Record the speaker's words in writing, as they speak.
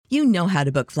You know how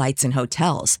to book flights and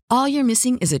hotels. All you're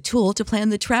missing is a tool to plan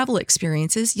the travel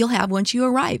experiences you'll have once you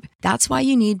arrive. That's why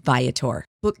you need Viator.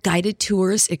 Book guided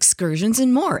tours, excursions,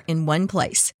 and more in one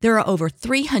place. There are over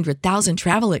 300,000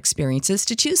 travel experiences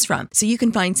to choose from, so you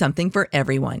can find something for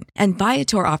everyone. And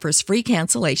Viator offers free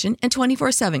cancellation and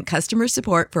 24/7 customer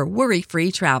support for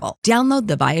worry-free travel. Download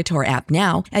the Viator app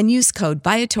now and use code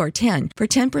Viator10 for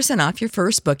 10% off your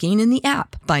first booking in the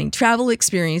app. Find travel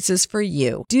experiences for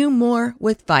you. Do more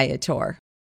with Viator.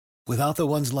 Without the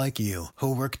ones like you,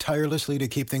 who work tirelessly to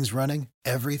keep things running,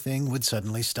 everything would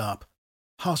suddenly stop.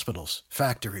 Hospitals,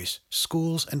 factories,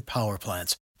 schools, and power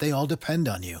plants, they all depend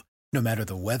on you. No matter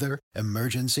the weather,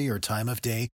 emergency, or time of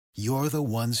day, you're the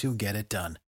ones who get it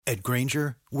done. At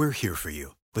Grainger, we're here for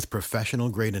you with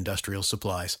professional-grade industrial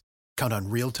supplies. Count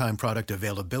on real-time product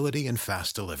availability and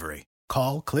fast delivery.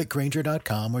 Call, click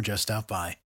Grainger.com, or just stop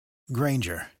by.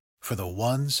 Grainger, for the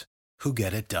ones who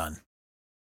get it done.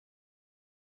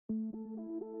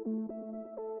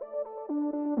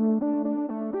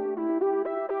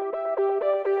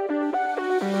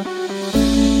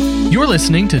 You're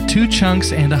listening to Two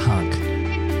Chunks and a Hunk.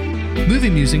 Movie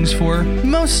musings for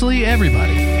mostly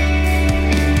everybody.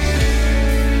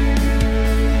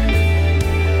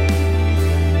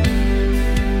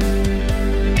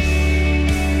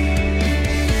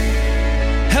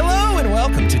 Hello and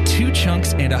welcome to Two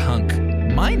Chunks and a Hunk.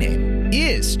 My name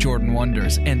is Jordan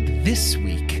Wonders, and this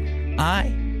week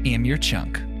I am your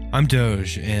chunk. I'm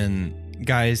Doge, and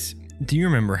guys, do you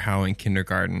remember how in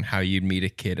kindergarten, how you'd meet a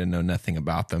kid and know nothing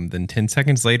about them, then 10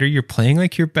 seconds later, you're playing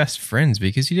like your best friends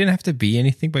because you didn't have to be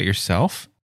anything but yourself?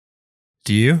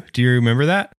 Do you? Do you remember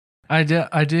that? I do.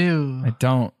 I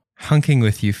don't. Hunking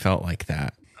with you felt like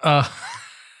that.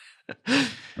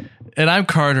 And I'm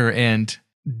Carter, and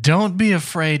don't be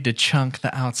afraid to chunk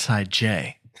the outside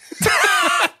J.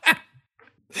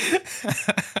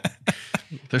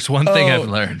 There's one thing I've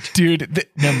learned. Dude,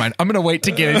 never mind. I'm going to wait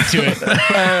to get into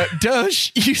it.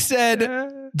 Doge, you said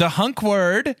the hunk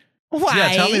word. Why?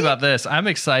 Yeah, tell me about this. I'm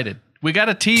excited. We got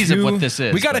a tease of what this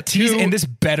is. We got a tease, and this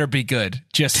better be good.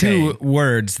 Just two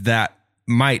words that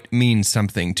might mean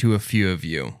something to a few of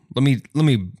you. Let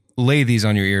me lay these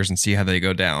on your ears and see how they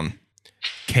go down.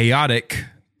 Chaotic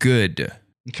good.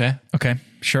 Okay,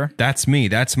 sure. That's me.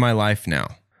 That's my life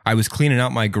now. I was cleaning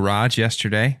out my garage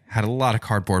yesterday, had a lot of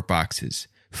cardboard boxes,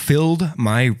 filled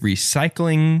my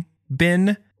recycling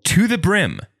bin to the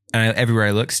brim, and everywhere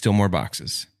I look, still more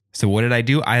boxes. So what did I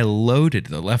do? I loaded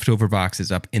the leftover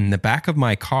boxes up in the back of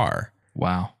my car.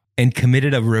 Wow. And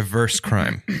committed a reverse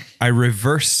crime. I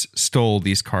reverse stole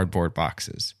these cardboard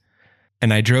boxes.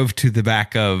 And I drove to the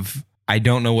back of, I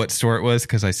don't know what store it was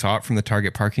because I saw it from the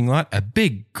Target parking lot, a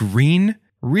big green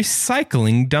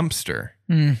recycling dumpster.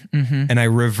 Mm-hmm. And I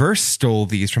reverse stole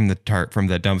these from the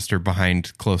dumpster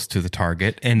behind close to the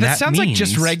Target. And that sounds means, like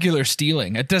just regular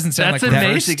stealing. It doesn't sound like reverse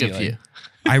amazing stealing. Of you.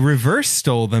 I reverse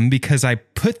stole them because I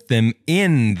put them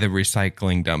in the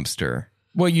recycling dumpster.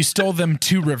 Well, you stole them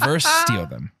to reverse steal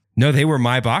them. No, they were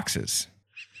my boxes.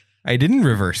 I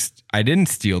didn't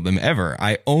steal them ever.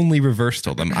 I only reverse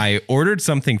stole them. I ordered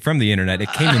something from the internet.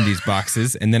 It came in these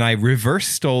boxes, and then I reverse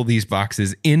stole these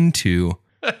boxes into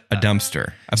a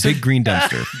dumpster, a big green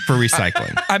dumpster for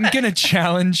recycling. I'm gonna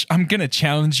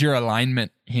challenge your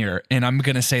alignment here, and I'm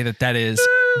gonna say that is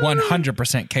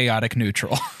 100% chaotic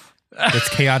neutral. That's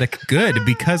chaotic good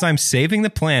because I'm saving the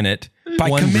planet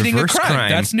by committing a crime.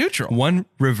 That's neutral. One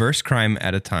reverse crime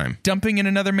at a time. Dumping in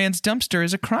another man's dumpster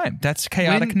is a crime. That's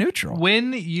chaotic neutral.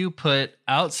 When you put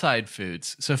outside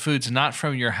foods, so foods not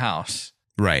from your house,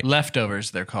 right,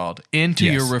 leftovers they're called, into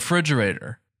your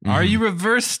refrigerator, are you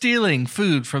reverse stealing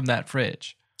food from that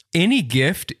fridge? Any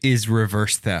gift is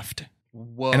reverse theft.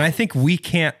 Whoa. And I think we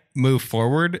can't move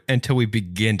forward until we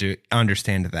begin to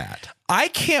understand that. I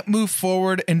can't move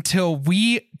forward until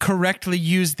we correctly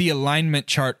use the alignment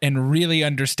chart and really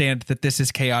understand that this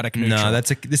is chaotic neutral. No,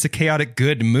 this is a chaotic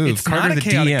good move. It's Carter, not a the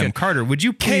chaotic DM. good. Carter, would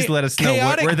you please let us know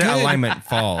where the alignment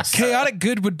falls? Chaotic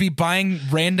good would be buying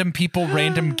random people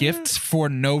random gifts for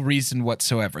no reason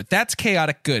whatsoever. That's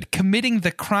chaotic good. Committing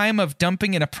the crime of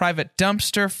dumping in a private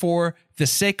dumpster for the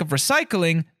sake of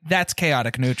recycling, that's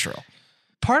chaotic neutral.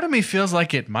 Part of me feels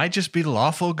like it might just be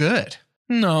lawful good.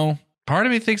 No. Part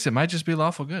of me thinks it might just be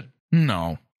lawful good.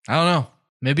 No. I don't know.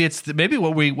 Maybe it's maybe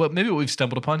what we've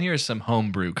stumbled upon here is some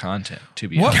homebrew content. To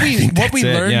be what honest. we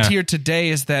learned here today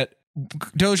is that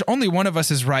Doge, only one of us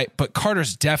is right, but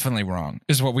Carter's definitely wrong.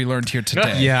 Is what we learned here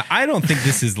today. Yeah, I don't think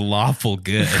this is lawful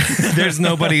good. There's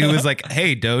nobody who is like,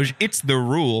 "Hey, Doge, it's the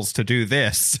rules to do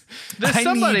this."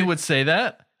 Somebody would say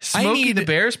that. Smokey the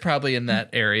Bear's probably in that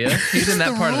area. He's in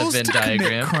that part of the Venn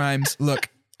diagram. Crimes. Look,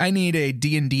 a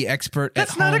D&D expert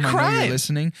That's at not home. a I know crime. you're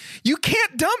listening. You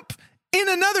can't dump in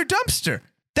another dumpster.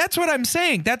 That's what I'm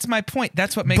saying. That's my point.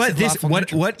 That's what makes But it this lawful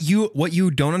what neutral. what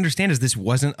you don't understand is this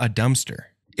wasn't a dumpster.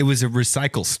 It was a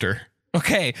recycle-ster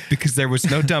Okay. because there was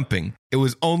no dumping. It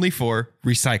was only for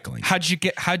recycling. How'd you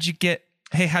get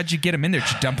them in there?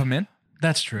 Did you dump them in?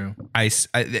 That's true. I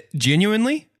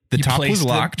genuinely, the You top was placed them-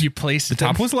 locked. you placed the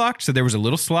top them? was locked, so there was a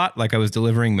little slot like I was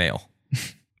delivering mail.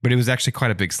 But it was actually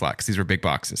quite a big slot because these were big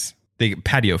boxes. The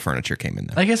patio furniture came in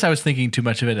there. I guess I was thinking too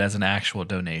much of it as an actual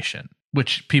donation,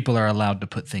 which people are allowed to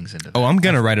put things into. Oh, I'm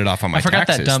gonna write it off on my I forgot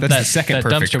taxes. that That's the second that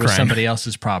perfect dumpster was crime. somebody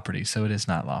else's property, so it is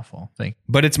not lawful.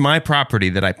 But it's my property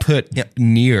that I put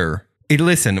near.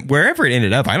 Listen, wherever it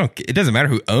ended up, it doesn't matter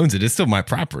who owns it. It's still my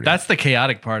property. That's the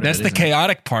chaotic part. That's of the it, isn't it?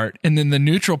 chaotic part. And then the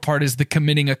neutral part is the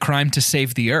committing a crime to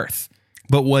save the earth.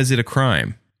 But was it a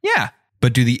crime? Yeah.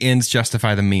 But do the ends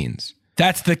justify the means?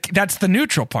 That's the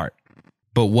neutral part.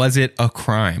 But was it a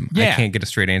crime? I Yeah. can't get a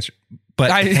straight answer.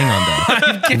 But I- hang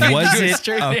on giving though. Was you a it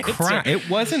straight a answer. crime? It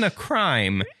wasn't a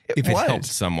crime if it was. helped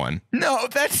someone. No,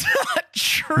 that's not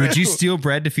true. Would you steal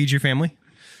bread to feed your family?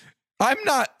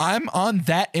 I'm on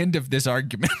that end of this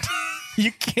argument.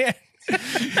 You can't.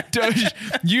 Doge,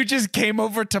 you just came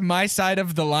over to my side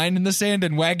of the line in the sand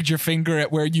and wagged your finger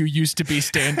at where you used to be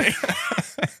standing.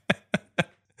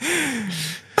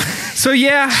 So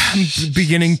yeah, I'm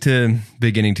beginning to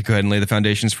go ahead and lay the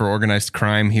foundations for organized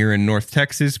crime here in North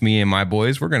Texas. Me and my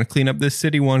boys, we're going to clean up this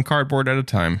city one cardboard at a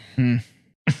time.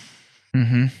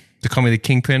 Mm-hmm. They call me the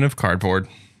kingpin of cardboard.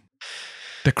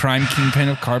 The crime kingpin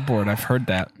of cardboard. I've heard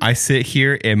that. I sit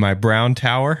here in my brown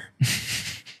tower.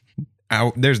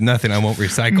 There's nothing I won't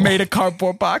recycle. Made of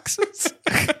cardboard boxes.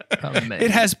 Amazing. It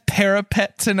has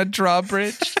parapets and a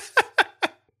drawbridge.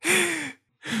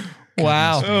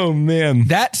 Wow. Oh man.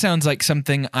 That sounds like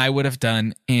something I would have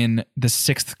done in the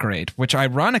 6th grade, which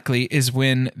ironically is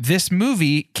when this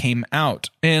movie came out.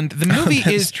 And the movie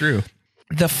is true.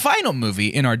 the final movie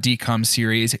in our DCOM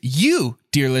series. You,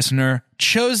 dear listener,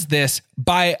 chose this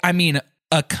by,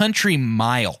 a country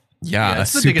mile. Yeah,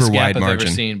 That's a the super biggest gap wide I've margin.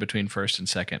 ever seen between first and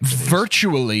second. for these.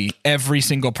 Virtually every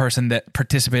single person that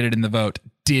participated in the vote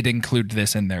did include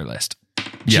this in their list.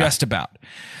 Yeah. Just about.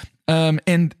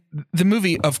 And the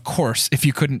movie, of course, if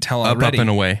you couldn't tell Up, already, up and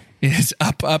away. is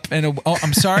up, and away. Oh,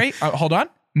 I'm sorry. Hold on.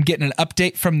 I'm getting an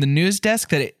update from the news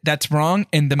desk that's wrong.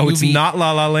 And the Oh, movie, it's not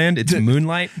La La Land. It's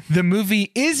Moonlight. the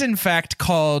movie is in fact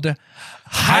called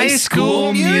High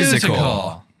School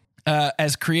Musical.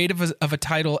 As creative of a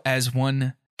title as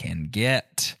one can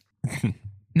get.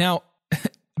 Now,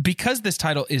 because this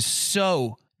title is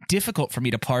so difficult for me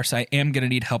to parse, I am going to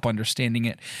need help understanding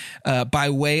it by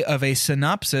way of a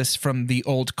synopsis from the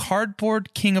old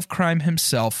cardboard king of crime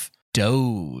himself,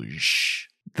 Doge.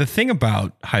 The thing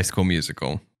about High School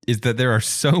Musical is that there are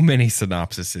so many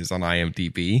synopsises on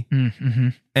IMDb,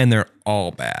 and they're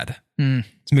all bad. It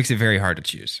makes it very hard to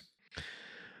choose.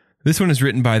 This one is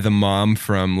written by the mom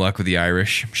from Luck with the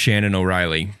Irish, Shannon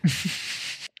O'Reilly.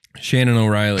 Shannon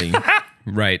O'Reilly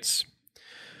writes,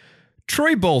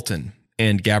 Troy Bolton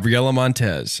and Gabriela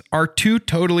Montez are two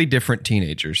totally different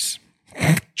teenagers.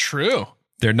 True.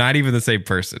 They're not even the same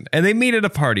person, and they meet at a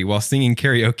party while singing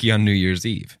karaoke on New Year's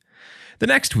Eve. The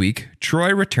next week,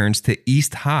 Troy returns to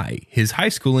East High, his high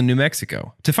school in New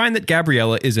Mexico, to find that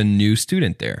Gabriella is a new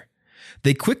student there.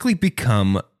 They quickly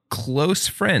become close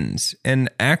friends and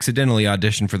accidentally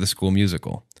audition for the school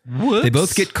musical. Whoops. They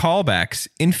both get callbacks,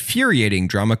 infuriating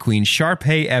drama queen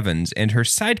Sharpay Evans and her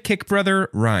sidekick brother,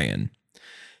 Ryan.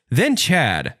 Then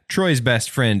Chad, Troy's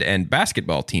best friend and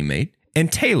basketball teammate,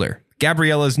 and Taylor,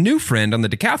 Gabriella's new friend on the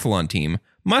decathlon team,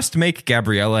 must make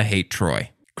Gabriella hate Troy.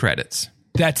 Credits.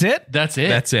 That's it? That's it.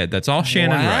 That's it. That's all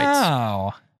Shannon writes.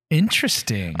 Wow.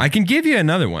 Interesting. I can give you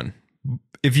another one.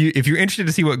 If you're interested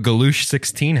to see what Galouche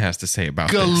 16 has to say about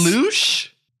this. Galouche.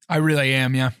 I really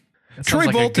am, yeah. Troy sounds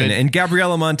like a Bolton good- and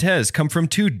Gabriela Montez come from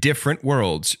two different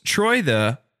worlds. Troy,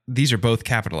 these are both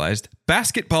capitalized,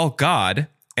 basketball god,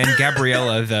 and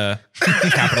Gabriella, the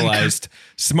capitalized,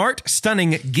 smart,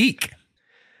 stunning geek.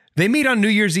 They meet on New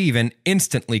Year's Eve and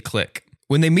instantly click.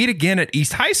 When they meet again at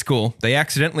East High School, they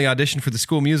accidentally audition for the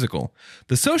school musical.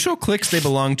 The social cliques they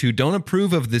belong to don't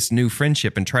approve of this new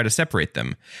friendship and try to separate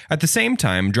them. At the same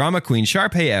time, drama queen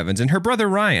Sharpay Evans and her brother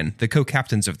Ryan, the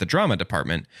co-captains of the drama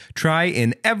department, try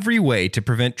in every way to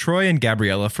prevent Troy and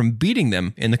Gabriella from beating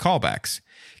them in the callbacks.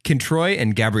 Can Troy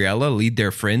and Gabriella lead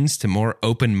their friends to more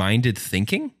open-minded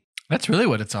thinking? That's really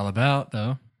what it's all about,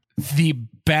 though. The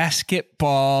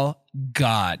basketball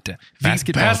god.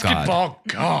 Basketball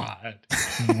god.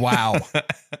 Wow.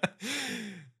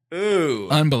 Ooh.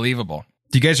 Unbelievable.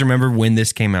 Do you guys remember when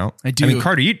this came out? I do. I mean,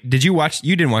 Carter, you didn't watch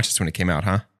this when it came out,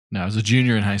 huh? No, I was a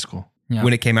junior in high school Yeah.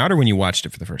 When it came out or when you watched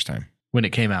it for the first time? when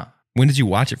it came out. When did you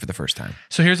watch it for the first time?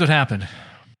 So here's what happened.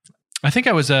 I think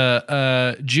I was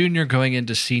a junior going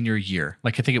into senior year.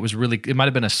 Like I think it might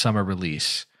have been a summer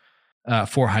release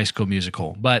for High School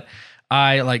Musical. But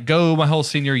I like go my whole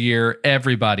senior year.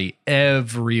 Everybody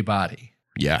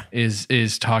Yeah.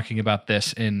 is talking about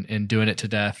this and doing it to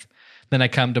death. Then I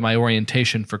come to my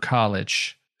orientation for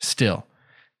college. Still,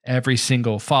 every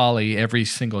single folly, every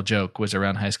single joke was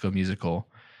around High School Musical.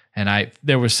 And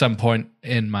there was some point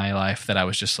in my life that I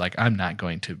was just like, I'm not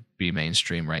going to be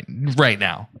mainstream right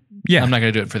now. Yeah. I'm not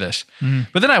going to do it for this.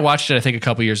 But then I watched it, I think, a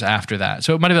couple years after that.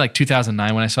 So it might have been like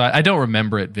 2009 when I saw it. I don't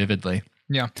remember it vividly.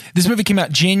 Yeah. This movie came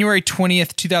out January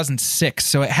 20th, 2006.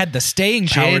 So it had the staying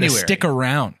power to January. stick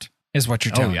around, is what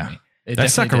you're telling me. It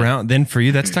That stuck definitely did. around. Then for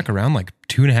you, that stuck around like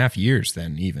 2.5 years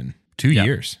then even. 2 Yeah.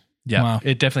 years. Yeah, Wow.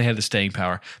 it definitely had the staying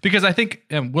power. Because I think,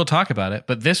 and we'll talk about it,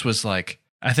 but this was like,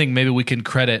 I think maybe we can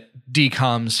credit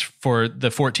DCOMs for the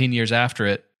 14 years after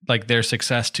it, like their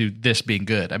success to this being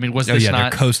good. I mean, was Oh this yeah,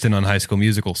 not... they're coasting on High School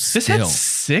Musical This still. had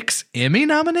 6 Emmy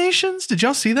nominations? Did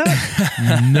y'all see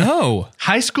that? No.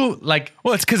 High School, like...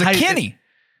 Well, it's because of Kenny.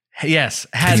 Yes,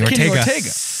 had Kenny Ortega.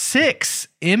 6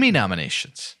 Emmy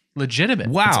nominations. Legitimate.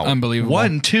 Wow. Unbelievable.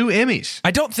 2 Emmys,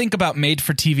 I don't think about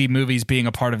made-for-TV movies being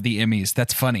a part of the Emmys.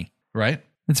 That's funny. right?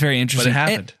 That's very interesting. But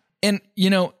it happened. And you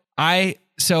know,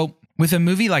 so with a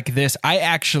movie like this, I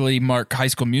actually mark High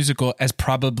School Musical as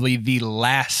probably the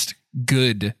last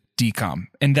good DCOM,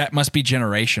 and that must be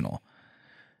generational.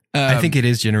 I think it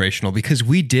is generational because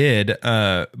we did,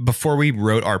 before we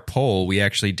wrote our poll, we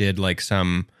actually did like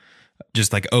some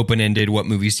just like open-ended, what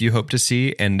movies do you hope to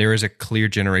see? And there is a clear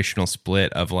generational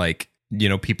split of like, you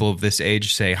know, people of this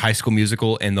age say High School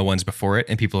Musical and the ones before it,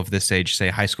 and people of this age say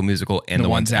High School Musical and the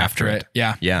ones after it.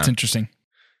 Yeah. Yeah. It's interesting.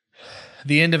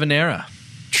 The end of an era.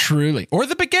 Truly. Or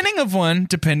the beginning of one,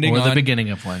 depending Or on the beginning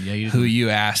of one. Yeah, who you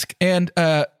ask. And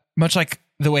much like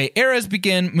the way eras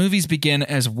begin, movies begin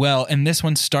as well. And this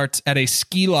one starts at a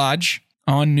ski lodge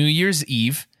on New Year's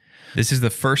Eve. This is the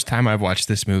first time I've watched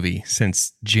this movie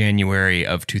since January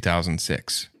of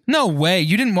 2006. No way.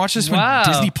 You didn't watch this Wow.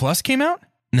 when Disney Plus came out?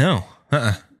 No.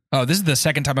 Oh, this is the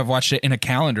second time I've watched it in a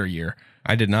calendar year.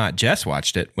 I did not. Jess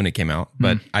watched it when it came out,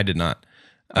 but I did not.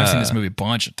 I've seen this movie a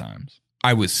bunch of times.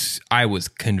 I was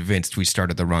convinced we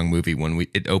started the wrong movie when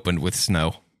it opened with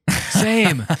snow.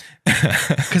 Same.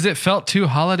 Because it felt too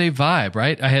holiday vibe,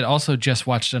 right? I had also just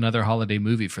watched another holiday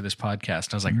movie for this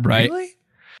podcast. I was like, Right. really?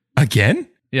 Again?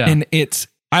 Yeah. And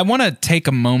I want to take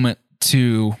a moment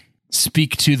to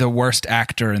speak to the worst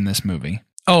actor in this movie.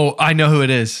 Oh, I know who it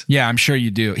is. Yeah, I'm sure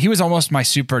you do. He was almost my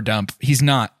super dump. He's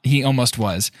not. He almost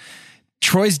was.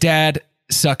 Troy's dad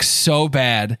sucks so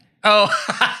bad. Oh,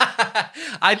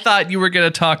 I thought you were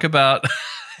going to talk about...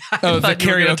 Oh, the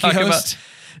karaoke host?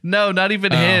 No, not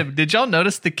even him. Did y'all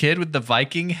notice the kid with the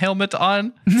Viking helmet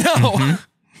on? No.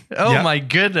 Oh Yep. my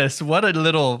goodness. What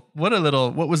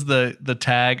was the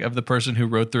tag of the person who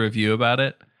wrote the review about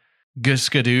it?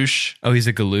 Guskadoosh. Oh, he's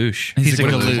a galoosh. He's a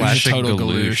What galoosh. classic Total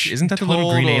galoosh. Isn't that the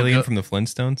little green Total alien ga- from the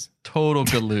Flintstones? Total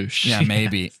galoosh. Yeah,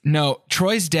 maybe. No,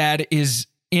 Troy's dad is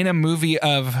in a movie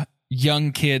of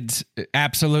young kids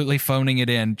absolutely phoning it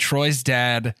in. Troy's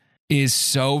dad is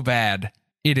so bad.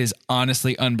 It is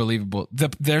honestly unbelievable.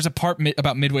 There's a part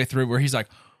about midway through where he's like,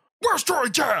 "Where's Troy's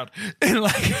dad?" And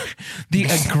like the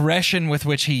aggression with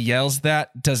which he yells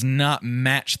that does not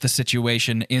match the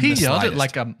situation in He the yelled slightest.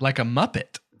 it like a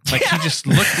Muppet. Like he just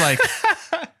looked like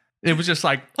it was just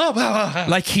like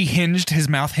like he his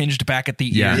mouth hinged back at the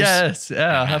ears. Yeah. yes,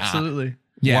 yeah, absolutely.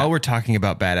 Yeah. While we're talking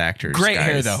about bad actors, Great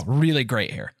hair guys. though. Really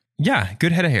great hair. Yeah,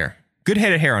 good head of hair. Good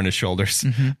head of hair on his shoulders.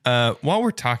 While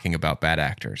we're talking about bad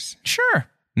actors, Sure.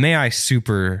 may I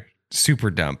super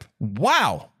dump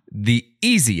Wow. the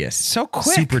easiest So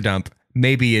quick. super dump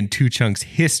maybe in Two Chunks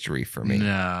history for me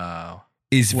No.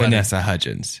 is What Vanessa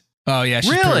Hudgens. Oh yeah, she's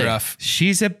Really? pretty rough.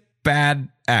 She's a bad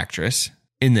actress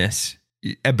in this,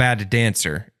 a bad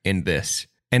dancer in this,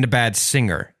 and a bad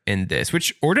singer in this,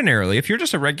 which ordinarily, if you're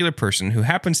just a regular person who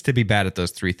happens to be bad at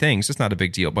those 3 things, it's not a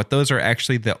big deal. But those are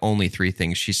actually the only 3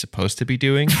 things she's supposed to be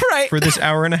doing Right. for this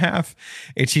hour and a half.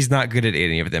 And she's not good at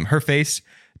any of them. Her face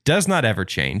does not ever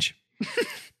change,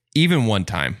 even one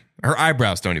time. Her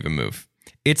eyebrows don't even move.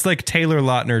 It's like Taylor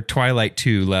Lautner Twilight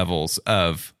 2 levels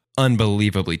of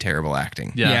unbelievably terrible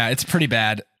acting. Yeah. Yeah, it's pretty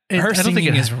bad. I Her don't think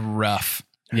singing it- is rough.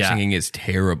 Her Yeah. singing is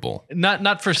terrible.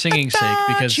 Not for singing's sake,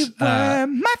 because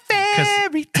my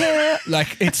fairy tale.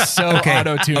 Like, it's so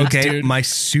auto-tuned, Okay, dude. my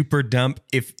super dump.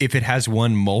 If it has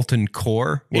one molten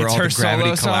core where It's all her the gravity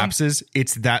solo song? collapses,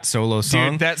 it's that solo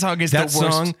song. Dude, that song is that the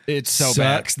worst. Song It's so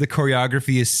sucks. The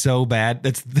choreography is so bad.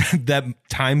 That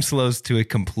time slows to a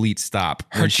complete stop.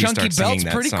 Her when she chunky starts singing belt's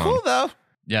that pretty song. cool, though.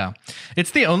 yeah,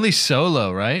 it's the only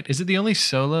solo, right? Is it the only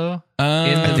solo in the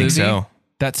I movie? think so.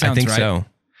 That sounds I think right. so.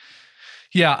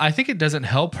 Yeah, I think it doesn't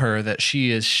help her that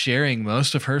she is sharing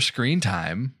most of her screen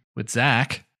time with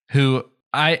Zach, who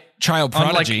Child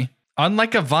prodigy. on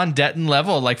like a Von Detten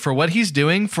level, like for what he's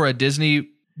doing for a Disney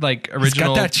like He's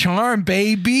original. got that charm,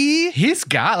 baby. He's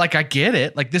got, like, I get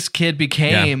it. Like, this kid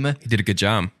became, He did a good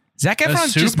job. Zac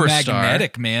Efron's just superstar.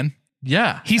 magnetic, man.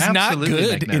 yeah, He's not absolutely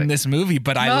good magnetic. in this movie,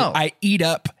 but No. I eat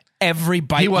up every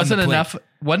bite. He wasn't on the plate.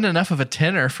 wasn't enough of a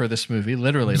tenor for this movie.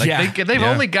 Literally, like Yeah. they've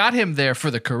only got him there for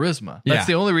the charisma. That's Yeah.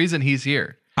 the only reason he's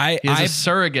here. He's I a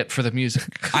surrogate for the music.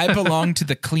 I belong to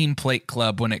the clean plate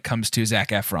club when it comes to Zac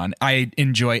Efron. I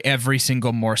enjoy every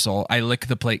single morsel. I lick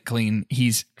the plate clean.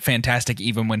 He's fantastic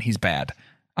even when he's bad.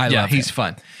 I Yeah, love he's him.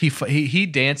 fun. He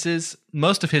dances.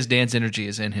 Most of his dance energy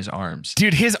is in his arms.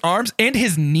 Dude, his arms and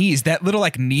his knees, that little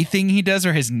like knee thing he does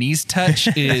or his knees touch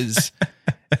is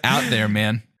out there,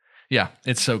 man. Yeah,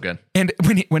 it's so good. And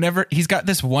whenever he's got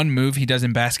this one move he does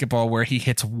in basketball where he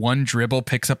hits one dribble,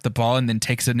 picks up the ball, and then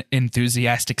takes an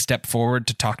enthusiastic step forward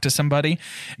to talk to somebody.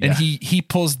 And he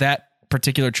pulls that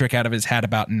particular trick out of his hat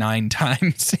about 9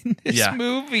 times in this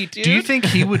movie, dude. Do you think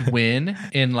he would win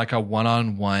in like a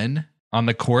one-on-one on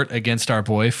the court against our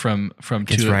boy from Ryan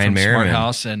Smart Merriman.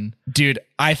 House? And Dude,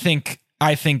 I think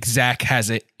Zach has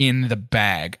it in the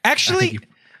bag. Actually,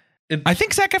 I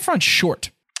think Zac Efron's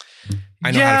short. I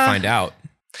know how to find out.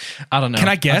 I don't know. Can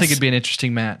I guess? I think it'd be an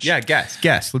interesting match. Yeah, guess.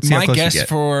 Let's see how My close guess you get.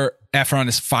 for Efron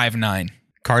is 5'9".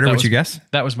 Carter, That what'd was- you guess?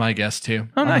 That was my guess too.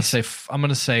 Oh, nice. I'm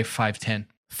gonna say 5'10".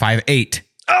 5'8".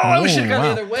 Oh, I should have gone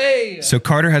wow. the other way. So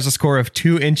Carter has a score of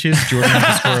 2 inches. Jordan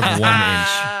has a score of 1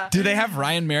 inch. Do they have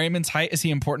Ryan Merriman's height? Is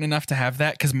he important enough to have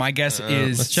that? Because my guess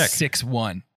is let's check.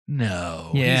 6'1".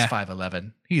 No, Yeah. he's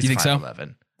 5'11". He's You think so?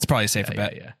 5'11". It's probably a safer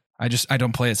bet. Yeah. I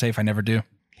don't play it safe. I never do.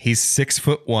 He's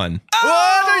 6'1".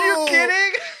 What? Are you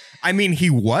kidding? I mean, he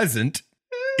wasn't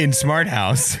in Smart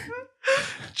House.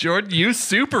 Jordan, you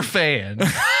super fan.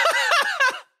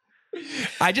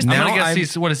 I just I'm Now gonna guess I'm-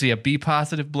 he's, what is he, a B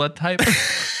positive blood type?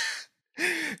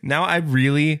 Now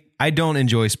I don't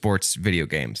enjoy sports video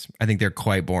games. I think they're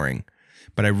quite boring.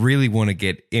 But I really want to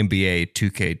get NBA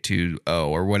 2K20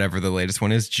 or whatever the latest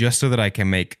one is, just so that I can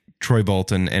make Troy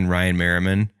Bolton and Ryan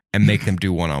Merriman and make them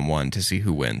do one-on-one to see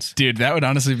who wins. dude, that would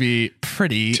honestly be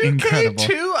pretty incredible.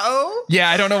 2K20? Yeah,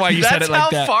 I don't know why you said That's it like how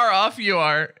that. far off you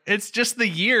are. It's just the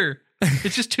year.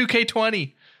 It's just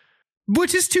 2K20.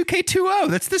 Which is 2K20.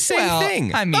 That's the same Well,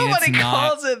 thing. I mean, Nobody it's not.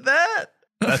 calls it that.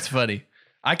 That's funny.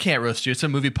 I can't roast you. It's a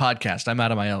movie podcast. I'm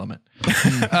out of my element.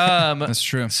 That's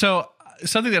true. So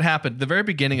something that happened the very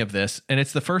beginning of this, and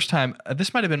it's the first time,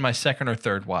 this might have been my second or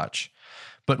third watch,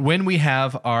 but when we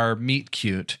have our meet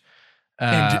cute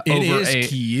And it over is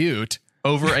cute.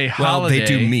 over a well, holiday. they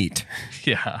do meet.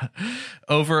 Yeah.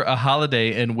 Over a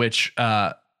holiday in which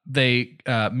they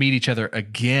meet each other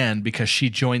again because she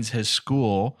joins his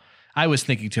school, I was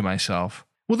thinking to myself,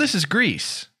 well, this is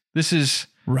Grease. This is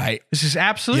Right.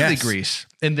 absolutely Yes. Grease.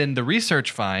 And then the research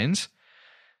finds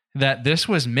that this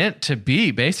was meant to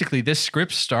be, basically, this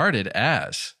script started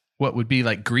as what would be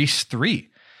like Grease 3,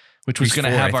 which was Grease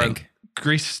going to 4, have I our think.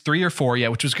 Grease 3 or 4,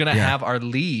 which was going to Yeah. have our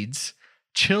leads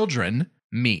children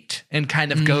meet and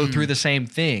kind of go through the same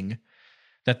thing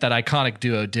that iconic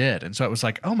duo did. And so it was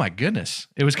like, oh my goodness.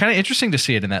 It was kind of interesting to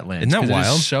see it in that lens. Isn't that 'cause it is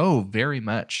wild? so very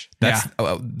much. That's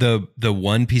the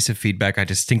one piece of feedback I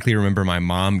distinctly remember my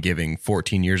mom giving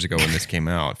 14 years ago when this came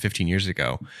out, 15 years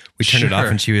ago. We turned it off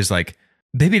Sure. and she was like,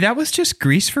 baby, that was just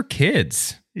Grease for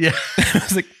kids. Yeah. I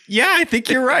was like, yeah, I think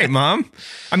you're right, Mom.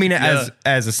 I mean, as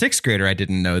a 6th grader, I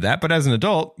didn't know that, but as an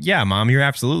adult, yeah, Mom, you're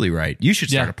absolutely right. You should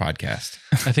start a podcast.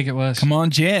 I think it was. Come on,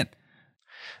 Jen.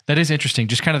 That is interesting.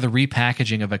 Just kind of the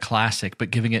repackaging of a classic,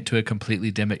 but giving it to a completely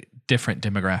different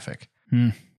demographic.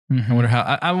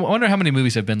 I wonder how many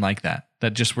movies have been like that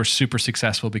just were super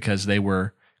successful because they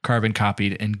were carbon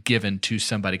copied and given to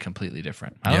somebody completely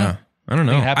different. I don't know. I don't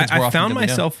know. think it happens more I often found than we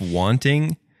know. myself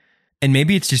wanting, and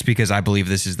maybe it's just because I believe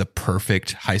this is the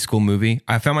perfect high school movie.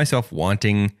 I found myself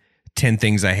wanting 10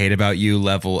 Things I Hate About You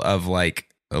level of like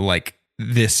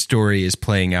this story is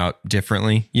playing out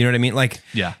differently. You know what I mean? Like,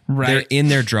 Yeah. they're in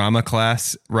their drama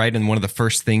class, right? And one of the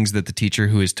first things that the teacher,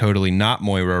 who is totally not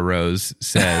Moira Rose,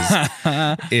 says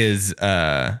is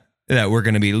that we're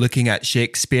going to be looking at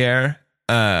Shakespeare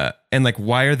And like,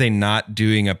 why are they not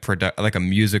doing like a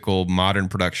musical modern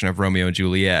production of Romeo and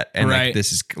Juliet? And Right. like,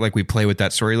 this is like, we play with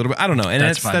that story a little bit. I don't know. And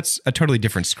that's a totally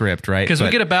different script, right? Because we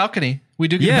But- get a balcony. We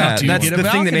do get a yeah, balcony. that's get a the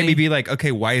thing that made balcony. me be like,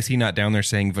 okay, why is he not down there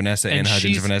saying Vanessa And Ann Hudgens,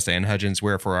 she's- Vanessa Ann Hudgens,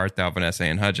 wherefore art thou, Vanessa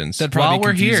Ann Hudgens? That'd While probably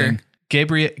we're confusing.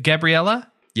 here, Gabriella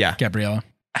Yeah. Gabriella.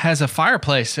 has a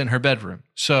fireplace in her bedroom.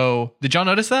 So did y'all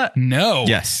notice that? No.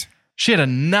 Yes. She had a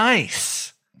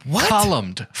nice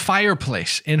columned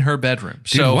fireplace in her bedroom.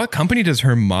 Dude, so what company does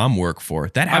her mom work for?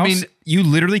 That house, I mean- you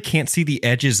literally can't see the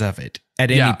edges of it at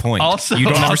Yeah, any point. also- you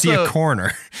don't ever see a also-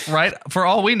 corner. right? For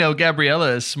all we know,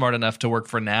 Gabriella is smart enough to work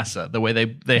for NASA. The way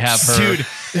they have her. Dude,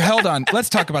 hold on. Let's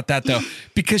talk about that though,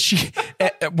 because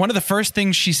one of the first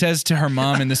things she says to her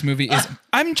mom in this movie is,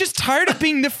 "I'm just tired of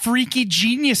being the freaky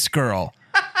genius girl."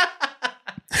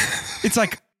 It's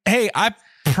like, hey, I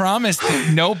promise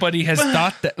that nobody has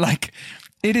thought that. Like,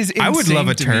 it is. I would love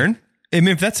a insane to me. turn. I mean,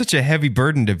 if that's such a heavy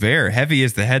burden to bear, heavy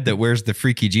is the head that wears the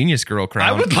freaky genius girl crown.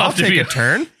 I would I'll love to take be a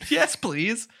turn. Yes,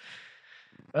 please.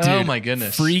 Oh Dude, my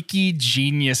goodness. Freaky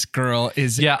genius girl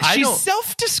is. Yeah, I she's don't-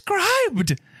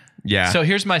 self-described. Yeah. So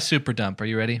here's my super dump. Are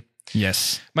you ready?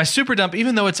 Yes. My super dump,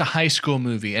 even though it's a high school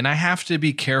movie, and I have to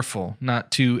be careful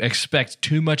not to expect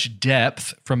too much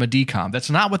depth from a DCOM. That's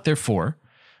not what they're for,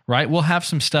 right? We'll have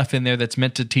some stuff in there that's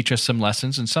meant to teach us some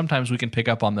lessons, and sometimes we can pick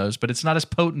up on those, but it's not as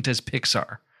potent as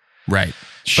Pixar. right.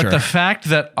 Sure. But the fact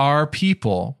that our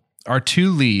people are two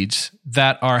leads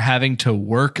that are having to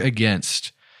work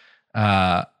against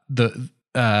all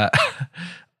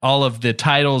of the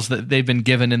titles that they've been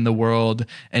given in the world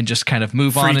and just kind of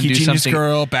move on and Freaky do genius something.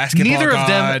 girl, basketball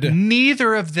god.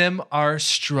 Neither of them are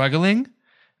struggling,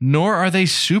 nor are they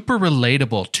super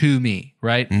relatable to me,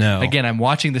 right? No. Again, I'm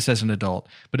watching this as an adult,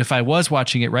 but if I was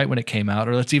watching it right when it came out,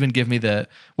 or let's even give me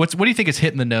what do you think is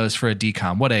hitting the nose for a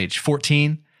DCOM? What age?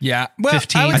 14? Yeah. Well,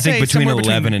 15? I would I think say between somewhere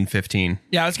 11 and 15.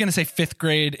 Yeah, I was going to say 5th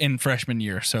grade in freshman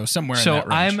year, so somewhere in So that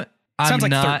range. I'm Sounds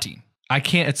like not, 13. I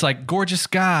can't. It's like gorgeous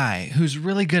guy who's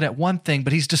really good at one thing,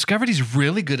 but he's discovered he's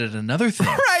really good at another thing.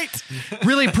 Right.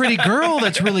 Really pretty girl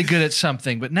that's really good at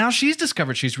something, but now she's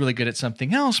discovered she's really good at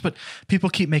something else. But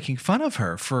people keep making fun of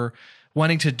her for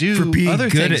wanting to do For being other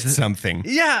good things. at something.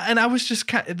 Yeah, and I was just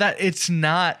that it's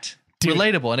not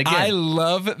relatable. And again, I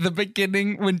love the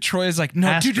beginning when Troy is like,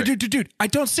 no, dude, I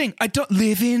don't sing. I don't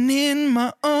living in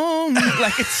my own.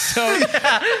 Like, it's so.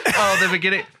 oh, the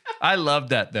beginning. I loved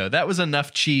that though. That was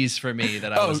enough cheese for me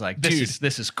that I was like, dude.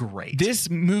 this is great. This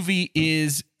movie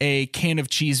is a can of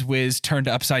Cheese Whiz turned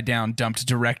upside down, dumped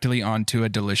directly onto a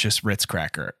delicious Ritz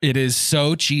cracker. It is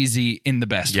so cheesy in the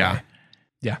best Yeah. way.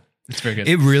 Yeah, it's very good.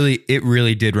 It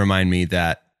really did remind me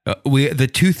that the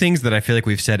two things that I feel like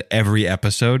we've said every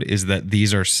episode is that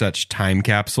these are such time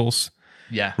capsules,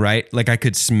 yeah. right? Like I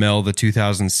could smell the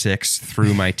 2006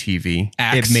 through my TV.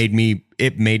 Axe.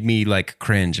 It made me like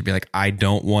cringe. I'd be like, I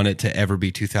don't want it to ever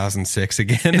be 2006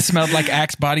 again. It smelled like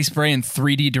Axe body spray and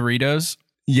 3D Doritos.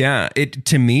 Yeah,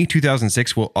 to me,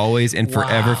 2006 will always and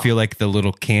forever feel like the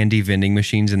little candy vending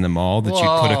machines in the mall that you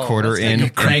put a quarter that's like in you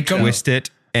and crank 'em. twist it,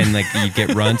 and like you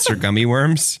get runts or gummy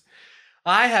worms.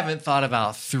 I haven't thought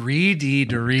about 3D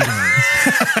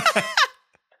Doritos.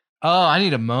 Oh, I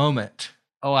need a moment.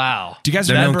 Oh, wow. Do you guys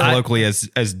They're known remember? colloquially as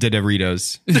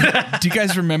Doritos. Do you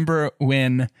guys remember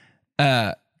when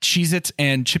Cheez-Its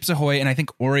and Chips Ahoy and I think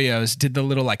Oreos did the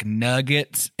little like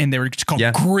nuggets and they were just called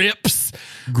Yeah. grips?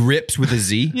 Grips with a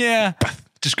Z. Yeah.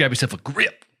 Just grab yourself a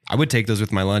grip. I would take those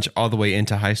with my lunch all the way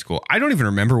into high school. I don't even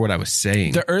remember what I was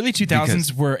saying. The early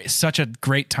 2000s were such a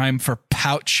great time for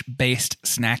pouch-based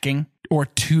snacking or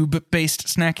tube-based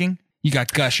snacking. You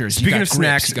got Gushers. Speaking you got of Grips,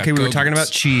 snacks, you got okay, we were Go-Gurts. talking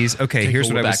about cheese. Okay,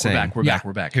 here's what I was saying.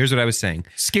 We're back. Here's what I was saying.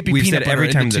 Skippy We've peanut said butter every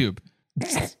in time the that- tube.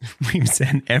 We've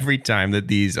said every time that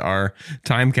these are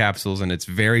time capsules and it's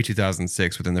very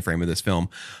 2006 within the frame of this film.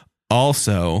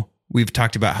 Also, we've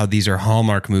talked about how these are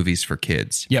Hallmark movies for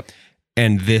kids. Yep.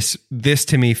 And this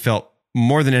to me felt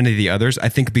more than any of the others. I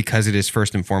think because it is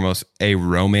first and foremost a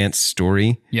romance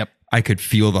story. Yep. I could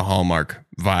feel the Hallmark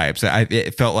vibes.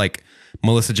 It felt like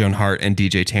Melissa Joan Hart and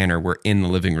DJ Tanner were in the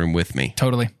living room with me.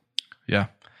 Totally. Yeah.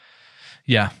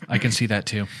 Yeah, I can see that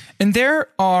too. And there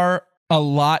are a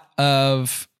lot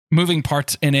of moving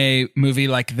parts in a movie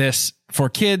like this for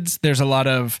kids. There's a lot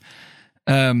of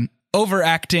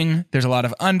overacting. There's a lot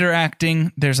of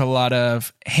underacting. There's a lot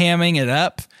of hamming it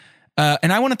up.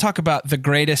 And I want to talk about the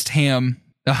greatest ham,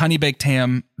 the honey baked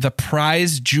ham, the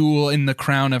prize jewel in the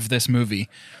crown of this movie.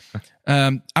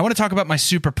 I want to talk about my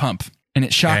super pump, and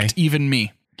it shocked even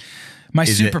me. My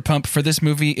super pump for this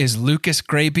movie is Lucas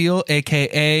Grabeel,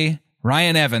 a.k.a.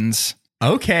 Ryan Evans,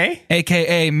 Okay.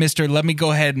 a.k.a. Mr. Let me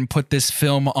go ahead and put this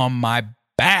film on my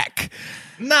back.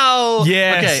 No.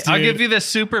 Yes, Okay, I'll dude. give you the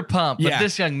super pump, but Yeah.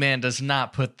 this young man does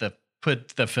not put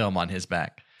the film on his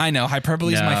back. I know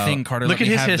hyperbole is my No. thing, Carter. Look Let at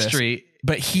me his have this. history.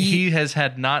 But He has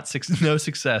had no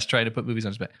success trying to put movies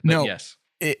on his back. But No. yes,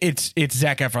 it's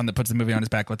Zac Efron that puts the movie on his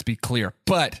back. Let's be clear.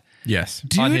 But Yes.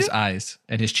 dude, on his eyes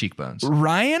and his cheekbones.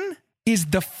 Ryan is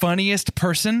the funniest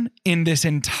person in this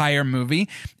entire movie,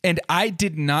 and I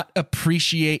did not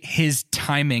appreciate his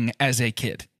timing as a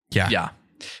kid. Yeah. Yeah,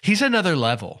 he's another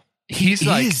level. He's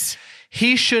like is.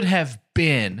 he should have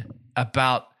been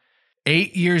about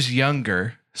 8 years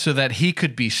younger so that he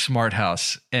could be Smart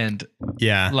House and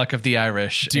Yeah. Luck of the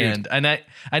Irish. Dude. And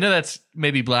I know that's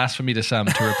maybe blasphemy to some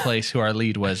to replace who our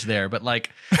lead was there, but like,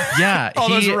 yeah, All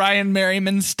those Ryan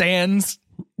Merriman stands.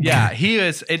 yeah, he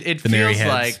is. It Mary feels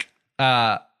heads.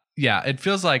 like, it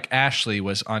feels like Ashley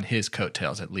was on his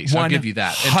coattails at least. I'll give you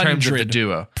that in terms of the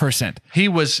duo. 100%. He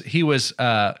was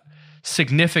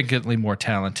significantly more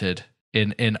talented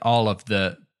in all of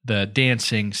the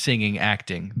dancing, singing,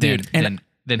 acting Dude, and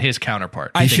than his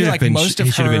counterpart. I He feel should have like been. most of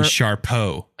He should have been her-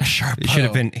 Sharpo. Sharpo. It should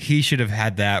have been. He should have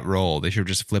had that role. They should have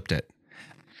just flipped it.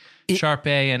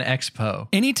 Sharpay and Expo.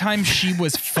 Anytime she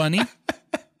was funny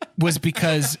was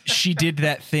because she did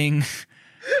that thing.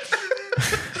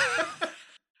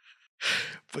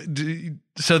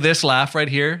 So this laugh right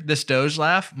here, this Doge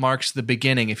laugh, marks the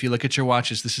beginning. If you look at your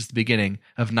watches, this is the beginning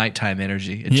of nighttime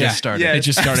energy. It just started. It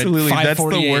just started. Absolutely. That's the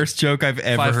 5:48. worst joke I've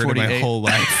ever heard in my 5:48. whole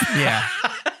life. Yeah.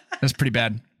 That's pretty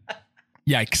bad.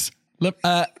 Yikes. Look,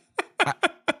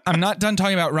 I'm not done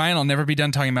talking about Ryan. I'll never be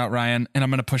done talking about Ryan, and I'm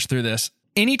going to push through this.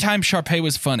 Anytime Sharpay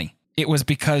was funny, it was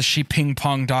because she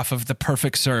ping-ponged off of the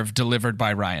perfect serve delivered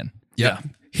by Ryan. Yeah.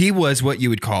 He was what you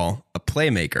would call a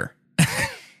playmaker.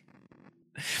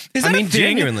 Is I that mean, a thing?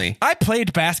 genuinely. I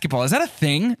played basketball. Is that a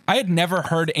thing? I had never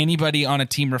heard anybody on a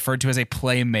team referred to as a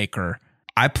playmaker.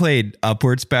 I played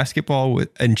upwards basketball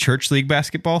and church league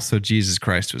basketball, so Jesus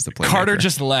Christ was the playmaker. Carter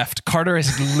just left. Carter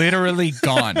is literally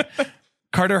gone.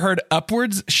 Carter heard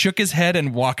upwards, shook his head,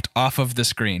 and walked off of the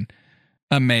screen.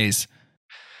 Amaze.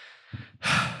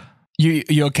 You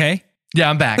okay? Yeah,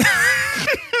 I'm back.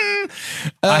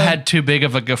 I had too big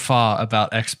of a guffaw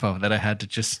about Expo that I had to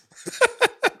just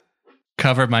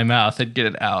cover my mouth and get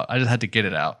it out. I just had to get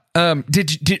it out.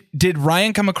 Did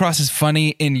Ryan come across as funny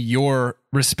in your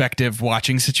respective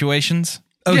watching situations?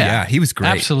 Oh, yeah. He was great.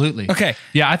 Absolutely. Okay.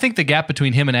 Yeah, I think the gap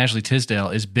between him and Ashley Tisdale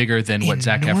is bigger than what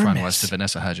Zac Efron Enormous. was to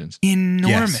Vanessa Hudgens.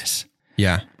 Enormous.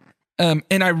 Yeah.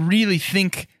 And I really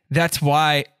think that's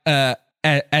why,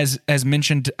 as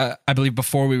mentioned, I believe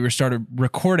before we started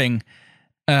recording,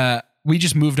 we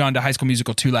just moved on to High School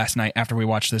Musical 2 last night after we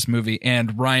watched this movie,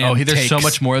 and Ryan There's so takes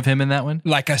much more of him in that one.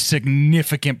 like a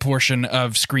significant portion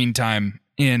of screen time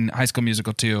in High School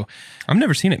Musical 2. I've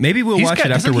never seen it. Maybe we'll watch it after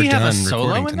doesn't we're he have done a solo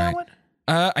recording in that tonight. one?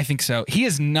 I think so. He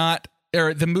is not,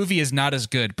 or the movie is not as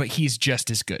good, but he's just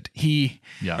as good. He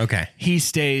Okay. he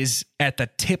stays at the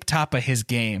tip top of his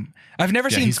game. I've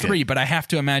never seen he's 3, but I have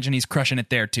to imagine he's crushing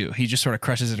it there too. He just sort of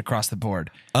crushes it across the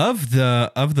board. Of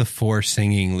the four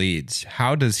singing leads,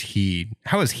 how is he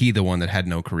the one that had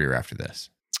no career after this?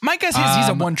 My guess is he's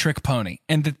a one-trick pony,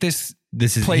 and that this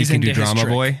This is plays he can do into his Drama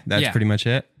trick. Boy. That's Yeah. pretty much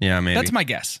it. Yeah, maybe. That's my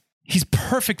guess. He's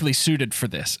perfectly suited for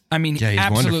this. I mean, Yeah, he he's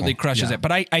absolutely wonderful. crushes Yeah. it,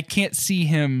 but I can't see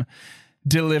him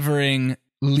delivering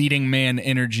leading man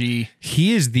energy.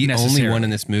 He is the only necessarily. one in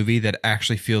this movie that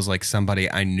actually feels like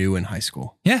somebody I knew in high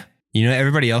school. Yeah. You know,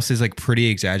 everybody else is like pretty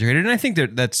exaggerated, and I think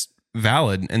that's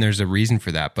valid, and there's a reason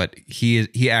for that. But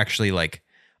he actually, like,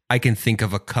 I can think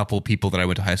of a couple people that I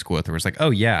went to high school with where it's like,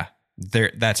 oh yeah,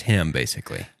 that's him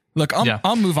basically. Look, Yeah.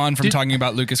 I'll move on from talking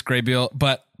about Lucas Grabeel,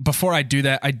 but before I do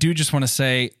that, I do just want to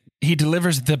say he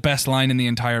delivers the best line in the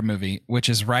entire movie, which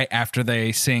is right after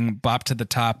they sing Bop to the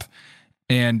Top,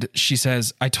 and she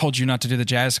says, "I told you not to do the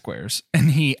jazz squares."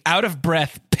 And he, out of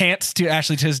breath, pants to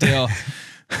Ashley Tisdale.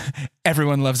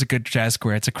 Everyone loves a good jazz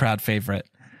square. It's a crowd favorite.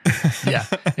 Yeah.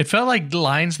 It felt like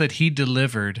lines that he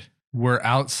delivered were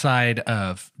outside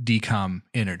of DCOM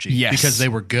energy. Yes. Because they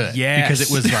were good. Yes. Because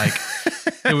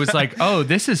it was like, oh,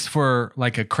 this is for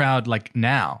like a crowd like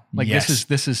now. Like Yes.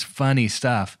 this is funny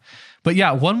stuff. But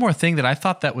yeah, one more thing that I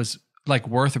thought that was like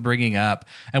worth bringing up,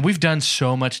 and we've done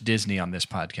so much Disney on this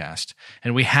podcast,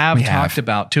 and we have talked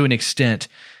about to an extent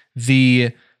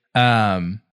the I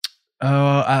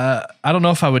don't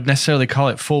know if I would necessarily call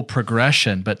it full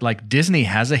progression, but like Disney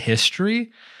has a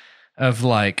history of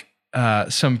like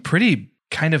some pretty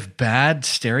kind of bad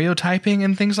stereotyping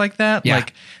and things like that. Yeah.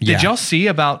 Like, did y'all see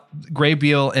about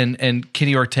Grabeel and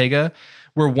Kenny Ortega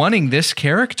were wanting this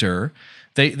character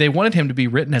They wanted him to be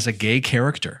written as a gay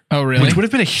character. Oh, really? Which would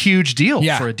have been a huge deal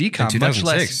Yeah. for a In DCOM.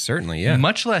 2006, certainly, yeah.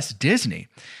 Much less Disney.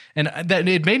 And that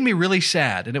it made me really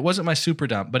sad. And it wasn't my super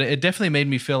dump, but it definitely made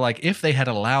me feel like if they had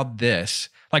allowed this,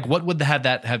 like what would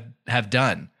that have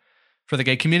done for the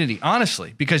gay community?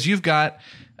 Honestly, because you've got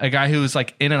a guy who's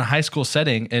like in a high school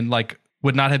setting and like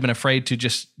would not have been afraid to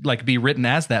just like be written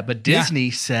as that. But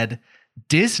Disney said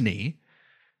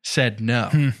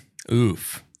no.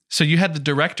 Oof. So you had the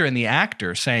director and the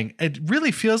actor saying it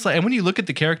really feels like, and when you look at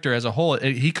the character as a whole,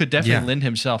 he could definitely lend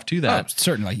himself to that. Oh,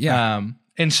 certainly. Yeah.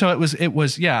 And so it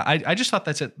was. Yeah. I just thought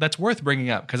that's worth bringing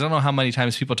up because I don't know how many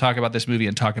times people talk about this movie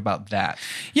and talk about that.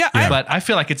 Yeah. But I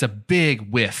feel like it's a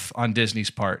big whiff on Disney's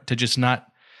part to just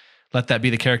not let that be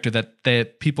the character that the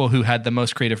people who had the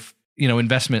most creative,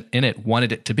 investment in it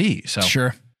wanted it to be. So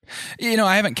Sure.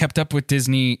 I haven't kept up with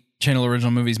Disney Channel original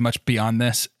movies much beyond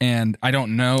this, and I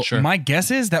don't know. Sure. My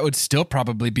guess is that would still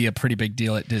probably be a pretty big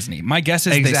deal at Disney. My guess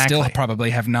is they Exactly. still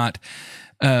probably have not.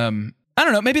 I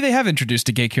don't know. Maybe they have introduced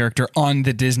a gay character on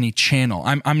the Disney Channel.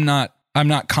 I'm not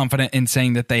confident in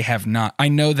saying that they have not. I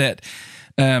know that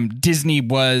Disney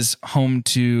was home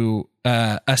to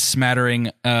a smattering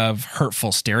of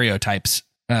hurtful stereotypes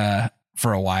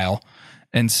for a while.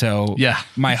 And so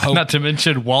my hope, not to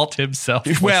mention Walt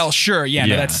himself. well, sure. Yeah,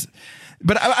 no, that's,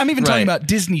 but I'm even talking about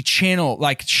Disney Channel,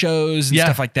 like shows and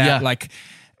stuff like that. Yeah.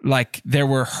 Like there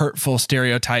were hurtful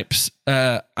stereotypes.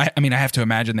 I mean, I have to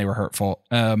imagine they were hurtful.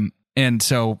 And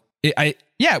so it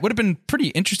would have been pretty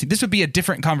interesting. This would be a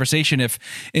different conversation if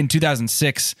in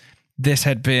 2006, this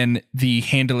had been the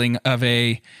handling of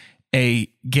a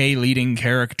gay leading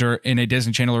character in a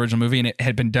Disney Channel original movie and it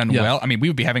had been done well. I mean, we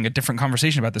would be having a different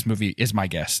conversation about this movie is my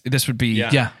guess. This would be,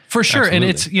 yeah, for sure. Absolutely.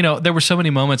 And it's, there were so many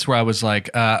moments where I was like,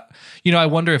 I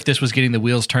wonder if this was getting the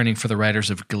wheels turning for the writers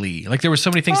of Glee. Like there were so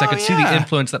many things I could see the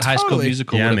influence that High School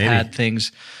Musical would have had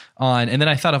things on. And then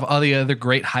I thought of all the other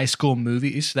great high school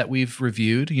movies that we've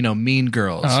reviewed, Mean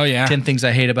Girls, 10 Things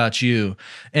I Hate About You.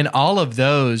 And all of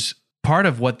those, part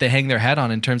of what they hang their hat on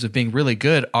in terms of being really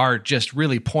good are just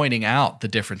really pointing out the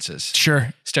differences.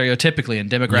 Sure. Stereotypically and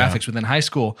demographics within high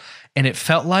school. And it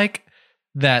felt like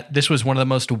that this was one of the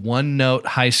most one-note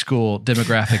high school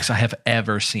demographics I have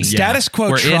ever seen. Status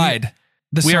Quo tried.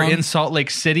 We are in Salt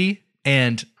Lake City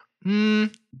and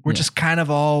we're just kind of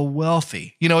all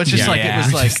wealthy. It's just it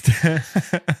was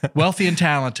like wealthy and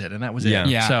talented. And that was it.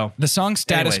 Yeah. So the song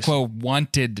Status anyways. Quo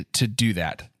wanted to do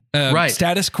that. Right.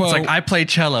 Status Quo. It's like, I play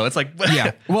cello. It's like,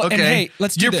 Yeah. Well, okay. and hey,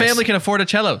 let's do Your this. family can afford a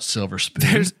cello. Silver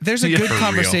spoon. There's a good For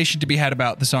conversation to be had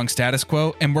about the song Status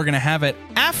Quo, and we're going to have it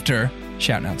after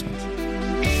shout announcements.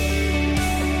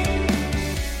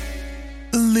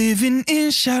 Living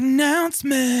in shout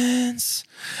announcements.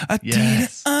 I Yes.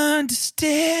 didn't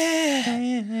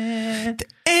understand that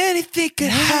anything could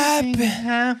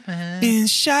happen in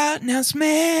shout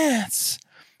announcements.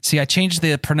 See, I changed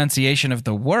the pronunciation of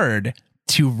the word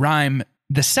to rhyme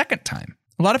the second time.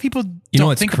 A lot of people don't You know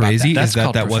what's think crazy about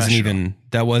that. is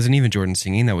that wasn't even Jordan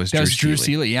singing. That was That Drew was Drew Seeley.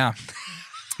 Seeley, yeah.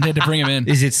 They had to bring him in.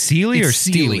 Is it Seeley It's or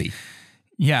Steely? Seeley.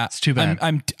 Yeah, It's too bad.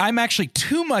 I'm actually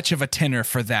too much of a tenor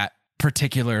for that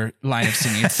particular line of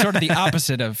singing. It's sort of the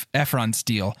opposite of Efron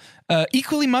Steele.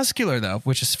 Equally muscular though,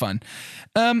 which is fun.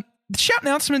 Shout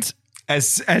announcements. As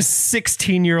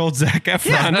 16-year-old Zac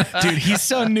Efron. Dude, he's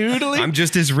so noodly. I'm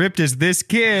just as ripped as this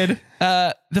kid.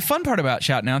 The fun part about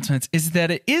shout announcements is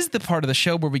that it is the part of the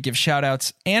show where we give shout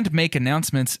outs and make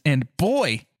announcements. And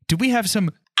boy, do we have some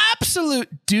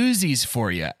absolute doozies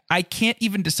for you. I can't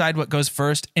even decide what goes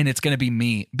first, and it's going to be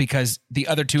me because the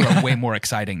other two are way more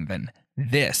exciting than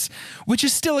this, which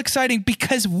is still exciting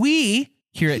because we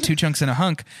here at Two Chunks and a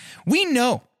Hunk, we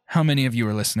know how many of you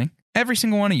are listening. Every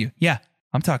single one of you. Yeah,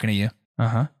 I'm talking to you.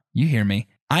 You hear me.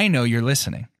 I know you're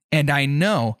listening. And I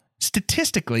know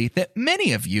statistically that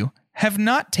many of you have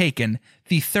not taken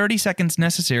the 30 seconds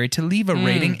necessary to leave a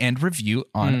rating and review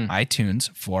on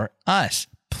iTunes for us.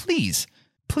 Please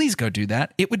go do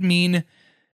that. It would mean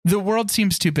the world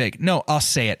seems too big. No, I'll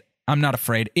say it. I'm not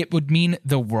afraid. It would mean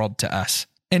the world to us.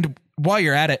 And while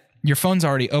you're at it, your phone's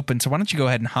already open, so why don't you go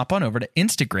ahead and hop on over to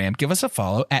Instagram, give us a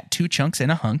follow at 2 Chunks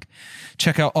and a Hunk.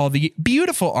 Check out all the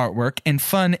beautiful artwork and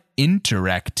fun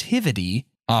interactivity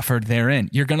offered therein.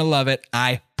 You're going to love it.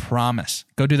 I promise.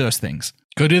 Go do those things.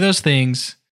 Go do those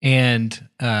things and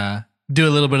do a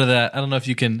little bit of that. I don't know if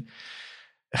you can.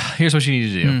 Here's what you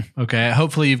need to do. Okay.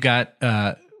 Hopefully you've got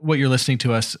what you're listening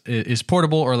to us is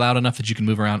portable or loud enough that you can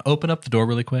move around. Open up the door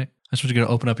really quick. I just want you to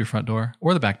go open up your front door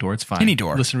or the back door. It's fine. Any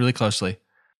door. Listen really closely.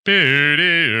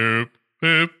 Do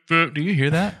you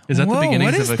hear that? Is that Whoa, the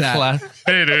beginnings what is of a that? class?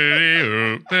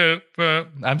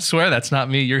 I swear that's not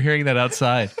me. You're hearing that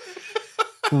outside.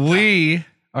 We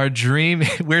are dreaming.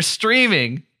 We're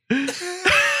streaming. It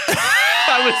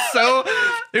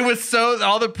was so,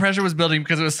 all the pressure was building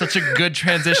because it was such a good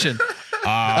transition.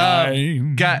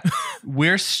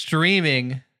 We're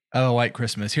streaming A White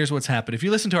Christmas. Here's what's happened. If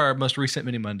you listen to our most recent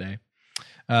Mini Monday,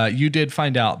 you did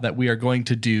find out that we are going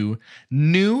to do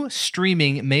new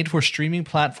streaming, made for streaming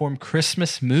platform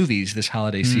Christmas movies this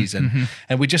holiday season. Mm-hmm.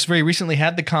 And we just very recently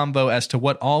had the combo as to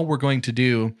what all we're going to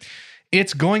do.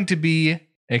 It's going to be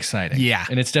exciting. Yeah.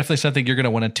 And it's definitely something you're going to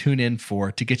want to tune in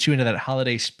for to get you into that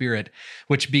holiday spirit,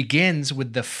 which begins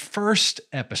with the first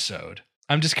episode.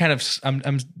 I'm just kind of,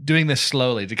 I'm doing this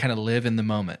slowly to kind of live in the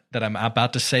moment that I'm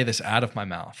about to say this out of my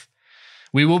mouth.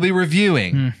 We will be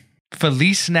reviewing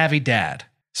Feliz Navidad,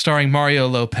 starring Mario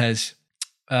Lopez.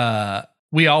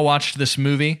 We all watched this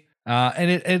movie, and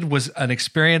it was an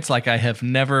experience like I have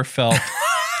never felt.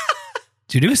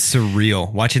 Dude, it was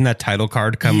surreal watching that title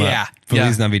card come up.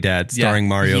 Feliz Navidad, starring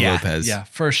Mario Lopez. Yeah,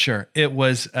 for sure. It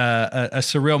was a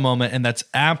surreal moment, and that's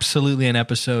absolutely an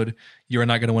episode you are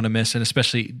not going to want to miss, and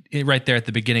especially right there at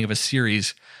the beginning of a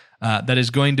series that is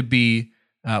going to be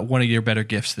one of your better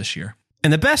gifts this year.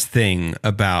 And the best thing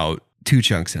about Two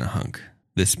Chunks and a Hunk,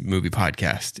 this movie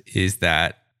podcast, is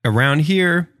that around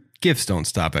here, gifts don't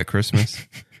stop at Christmas.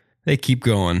 They keep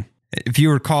going. If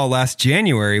you recall, last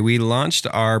January, we launched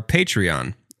our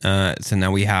Patreon. So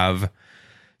now we have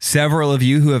several of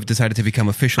you who have decided to become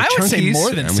official Chunkies. I would say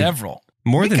more than several.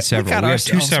 More than several. We have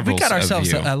two severals. We got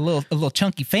ourselves of you. a little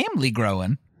chunky family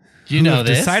growing. You know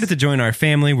this. Decided to join our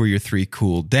family. We're your three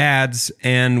cool dads,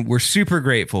 and we're super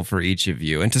grateful for each of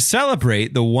you. And to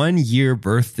celebrate the 1 year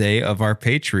birthday of our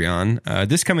Patreon,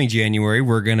 this coming January,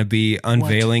 we're going to be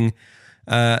unveiling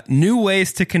new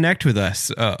ways to connect with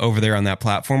us over there on that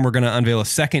platform. We're going to unveil a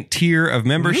second tier of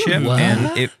membership,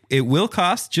 and it will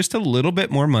cost just a little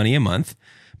bit more money a month,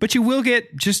 but you will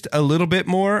get just a little bit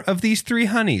more of these three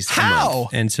honeys. How?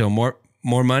 And so more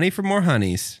money for more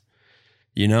honeys.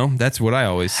 You know, that's what I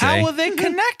always say. How will they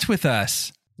connect with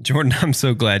us? Jordan, I'm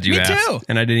so glad you asked. Me too.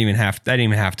 And I didn't even have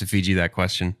to feed you that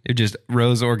question. It just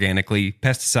rose organically,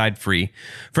 pesticide free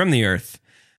from the earth.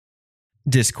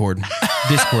 Discord.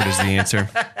 Discord is the answer.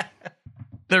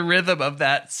 The rhythm of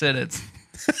that sentence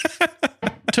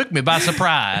took me by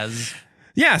surprise.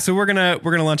 Yeah, so we're gonna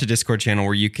launch a Discord channel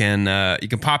where you can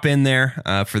pop in there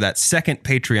for that second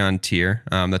Patreon tier.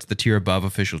 That's the tier above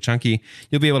Official Chunky.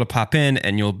 You'll be able to pop in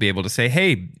and you'll be able to say,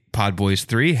 "Hey, Pod Boys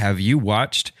 3, have you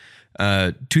watched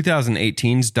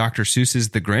 2018's Dr.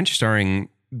 Seuss's The Grinch starring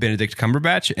Benedict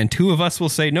Cumberbatch?" And two of us will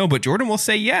say no, but Jordan will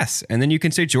say yes. And then you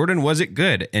can say, "Jordan, was it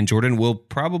good?" And Jordan will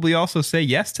probably also say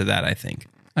yes to that, I think.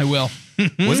 I will.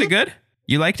 Was it good?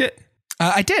 You liked it?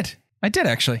 I did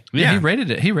actually. Yeah, he rated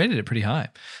it pretty high.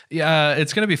 Yeah,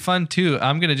 it's going to be fun too.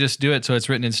 I'm going to just do it so it's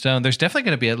written in stone. There's definitely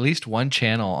going to be at least one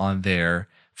channel on there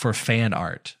for fan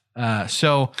art.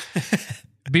 So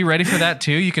be ready for that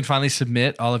too. You can finally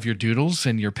submit all of your doodles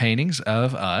and your paintings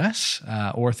of us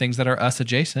or things that are us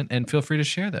adjacent, and feel free to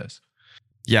share those.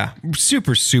 Yeah,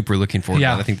 super, super looking forward to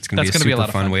that. I think it's going to be a super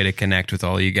fun way to connect with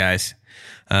all you guys.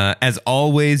 As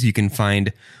always, you can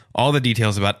find all the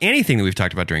details about anything that we've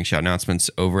talked about during show announcements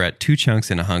over at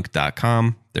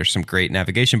twochunksandahunk.com. There's some great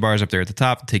navigation bars up there at the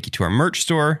top that take you to our merch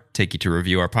store, take you to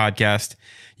review our podcast.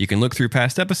 You can look through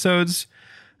past episodes.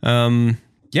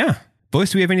 Yeah.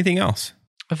 Boys, do we have anything else?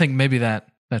 I think maybe that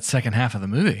second half of the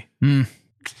movie.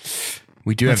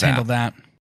 We do Let's have handle that.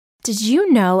 Did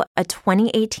you know a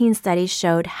 2018 study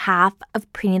showed half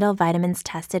of prenatal vitamins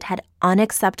tested had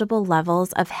unacceptable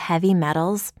levels of heavy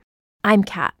metals? I'm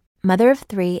Kat, mother of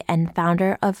 3 and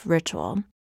founder of Ritual.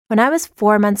 When I was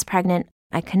 4 months pregnant,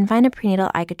 I couldn't find a prenatal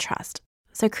I could trust,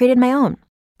 so I created my own.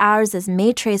 Ours is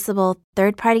made traceable,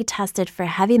 third-party tested for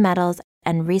heavy metals,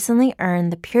 and recently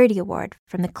earned the Purity Award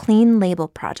from the Clean Label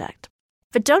Project.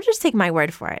 But don't just take my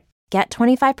word for it. Get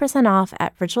 25% off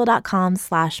at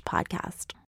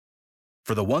ritual.com/podcast.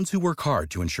 For the ones who work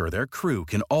hard to ensure their crew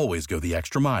can always go the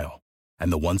extra mile,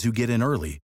 and the ones who get in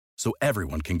early so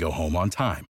everyone can go home on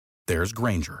time, there's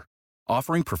Grainger,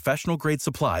 offering professional-grade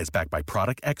supplies backed by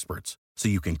product experts so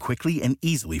you can quickly and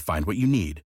easily find what you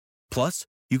need. Plus,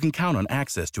 you can count on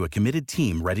access to a committed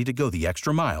team ready to go the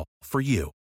extra mile for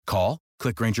you. Call,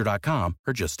 click Grainger.com,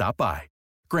 or just stop by.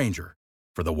 Grainger,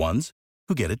 for the ones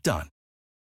who get it done.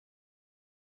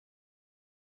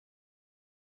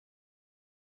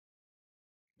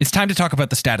 It's time to talk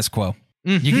about the status quo.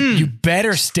 You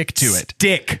better stick to it.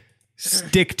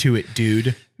 Stick to it,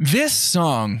 dude. This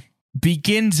song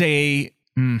begins a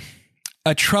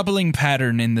troubling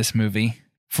pattern in this movie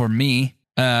for me.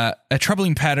 A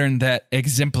troubling pattern that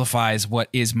exemplifies what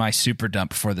is my super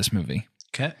dump for this movie.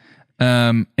 Okay.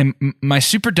 And my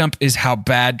super dump is how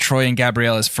bad Troy and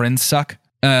Gabriella's friends suck.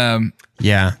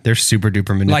 Yeah, they're super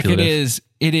duper manipulative. Like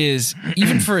it is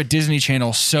even for a Disney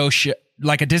Channel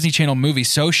like a Disney Channel movie,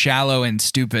 so shallow and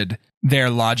stupid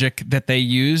their logic that they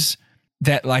use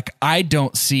that like I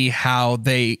don't see how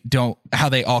they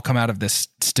all come out of this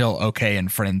still okay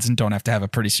and friends and don't have to have a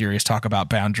pretty serious talk about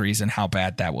boundaries and how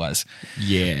bad that was.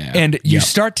 Yeah. And you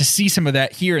start to see some of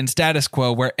that here in Status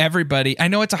Quo where everybody, I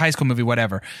know it's a high school movie,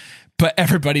 whatever, but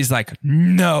everybody's like,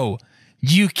 no,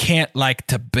 you can't like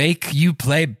to bake, you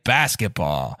play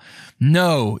basketball.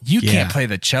 No, you can't play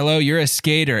the cello, you're a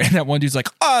skater. And that one dude's like,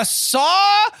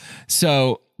 saw?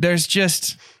 So there's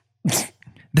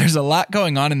a lot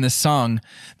going on in this song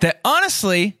that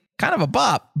honestly, kind of a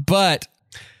bop, but...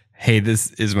 Hey,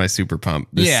 this is my super pump,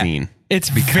 this scene. It's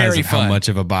because very of fun. how much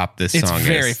of a bop this song is. It's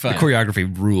very fun. The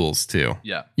choreography rules too.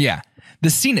 Yeah. Yeah.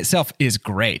 The scene itself is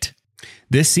great.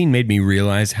 This scene made me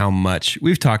realize how much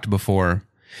we've talked before.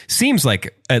 Seems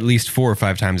like at least 4 or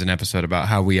 5 times an episode about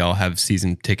how we all have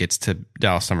season tickets to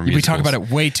Dallas Summer Musicals. We talk about it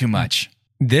way too much.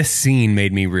 This scene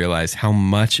made me realize how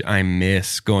much I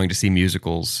miss going to see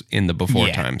musicals in the before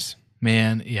times.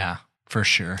 Man, yeah, for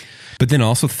sure. But then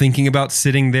also thinking about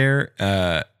sitting there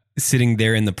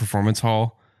in the performance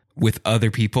hall with other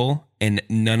people and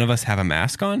none of us have a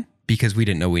mask on because we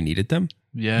didn't know we needed them.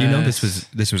 Yeah. You know, this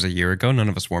was a year ago. None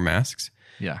of us wore masks.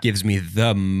 Yeah. Gives me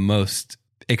the most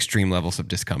extreme levels of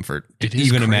discomfort to It is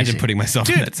even crazy. imagine putting myself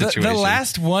in that situation. The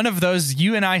last one of those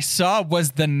you and I saw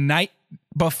was the night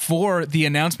before the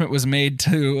announcement was made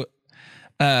to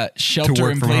shelter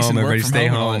work in from place home, and work everybody from stay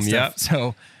home. and all home, that yep. stuff.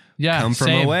 So Yeah. Come from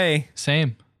same. away.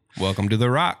 Same. Welcome to the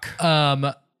Rock.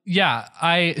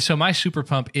 Yeah. So my super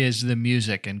pump is the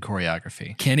music and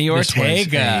choreography. Kenny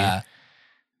Ortega.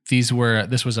 This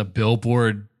was a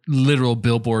literal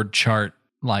Billboard chart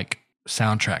like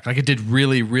soundtrack. Like it did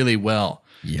really, really well.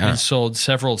 Yeah. And sold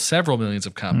several millions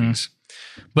of copies.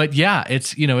 But yeah,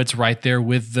 it's right there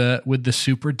with the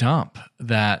super dump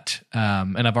that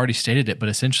and I've already stated it, but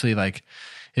essentially like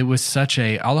it was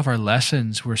all of our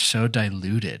lessons were so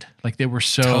diluted. Like they were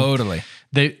so Totally.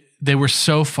 They were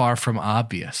so far from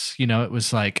obvious. It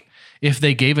was like if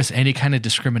they gave us any kind of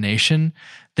discrimination,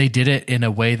 they did it in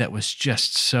a way that was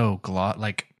just so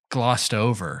glossed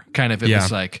over. Kind of, it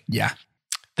was like, Yeah.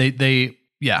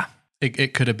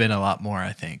 it could have been a lot more,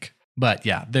 I think. But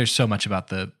yeah, there's so much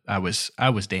about I was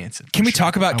dancing. Can we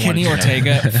talk about I Kenny wanted to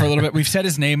know. Ortega for a little bit? We've said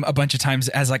his name a bunch of times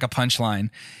as like a punchline.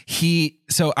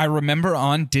 So I remember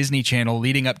on Disney Channel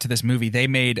leading up to this movie, they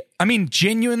made,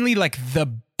 genuinely like the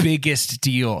biggest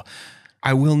deal.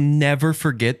 I will never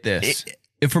forget this.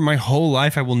 For my whole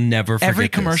life, I will never forget Every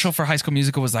this. commercial for High School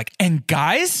Musical was like, and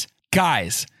guys,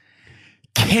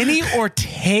 Kenny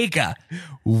Ortega.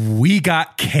 We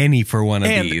got Kenny for one of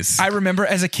And these. I remember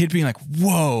as a kid being like,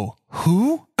 whoa,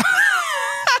 who?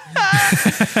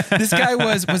 This guy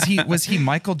was he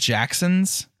Michael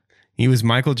Jackson's? He was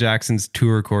Michael Jackson's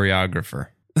tour choreographer.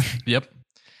 Yep.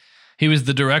 He was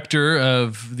the director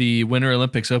of the Winter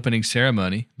Olympics opening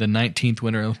ceremony, the 19th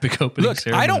Winter Olympic opening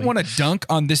ceremony. I don't want to dunk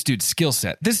on this dude's skill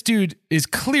set. This dude is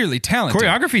clearly talented.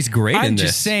 Choreography's great in I'm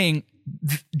this. just saying,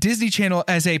 Disney Channel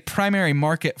as a primary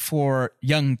market for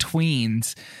young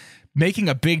tweens, making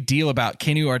a big deal about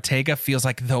Kenny Ortega feels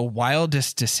like the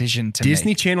wildest decision to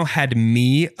Disney make. Channel had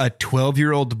me, a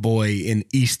 12-year-old boy in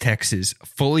East Texas,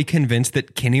 fully convinced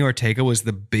that Kenny Ortega was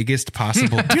the biggest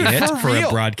possible get for for a real.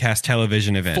 broadcast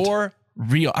television event. For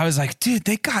real. I was like, dude,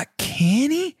 they got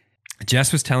Kenny?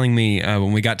 Jess was telling me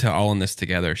when we got to All in This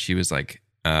Together, she was like,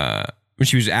 when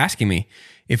she was asking me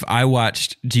if I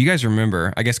watched, do you guys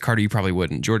remember, I guess Carter, you probably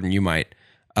wouldn't, Jordan, you might,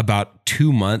 about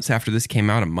 2 months after this came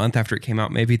out, a month after it came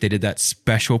out, maybe they did that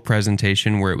special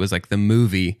presentation where it was like the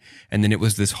movie. And then it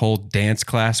was this whole dance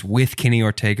class with Kenny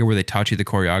Ortega where they taught you the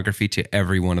choreography to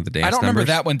every one of the dance I don't remember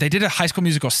numbers. that one. They did a High School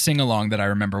Musical sing-along that I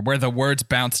remember where the words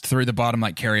bounced through the bottom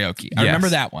like karaoke. I Yes. remember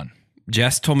that one.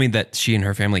 Jess told me that she and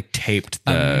her family taped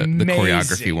the Amazing.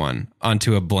 choreography one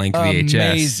onto a blank VHS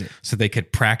Amazing. so they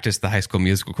could practice the High School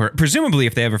Musical. Presumably,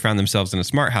 if they ever found themselves in a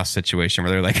smart house situation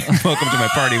where they're like, welcome to my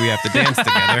party, we have to dance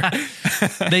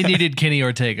together. They needed Kenny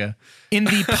Ortega. In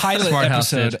the pilot Smart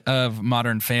House episode did. of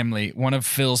Modern Family, one of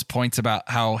Phil's points about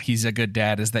how he's a good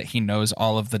dad is that he knows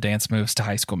all of the dance moves to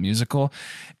High School Musical.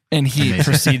 And he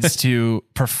proceeds to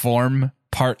perform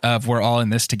part of We're All in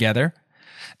This Together,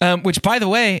 which, by the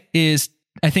way, is,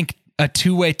 I think, a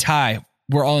two-way tie.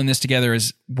 We're All in This Together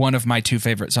is one of my 2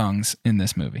 favorite songs in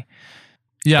this movie.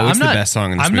 Yeah, Oh, it's I'm the not, best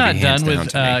song in this I'm movie, not hands done down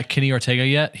with to me. Kenny Ortega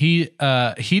yet.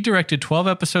 He directed 12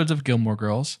 episodes of Gilmore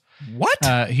Girls.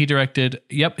 What? He directed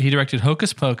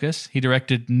Hocus Pocus. He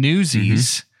directed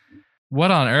Newsies. What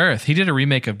on earth? He did a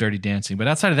remake of Dirty Dancing, but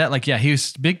outside of that, like, yeah, he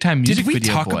was big time music video boy. Did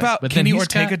we talk about but Kenny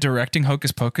Ortega directing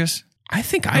Hocus Pocus? I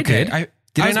think I did.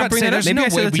 Did I not bring that up? Maybe I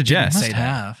said that to Jess. Must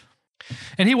have.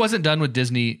 And he wasn't done with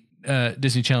Disney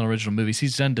Channel original movies.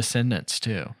 He's done Descendants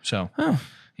too. So,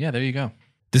 yeah, there you go.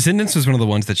 Descendants was one of the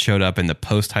ones that showed up in the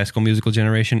post High School Musical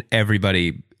generation.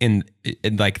 Everybody in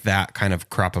like that kind of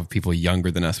crop of people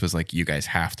younger than us was like, you guys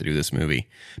have to do this movie.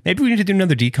 Maybe we need to do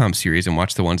another DCOM series and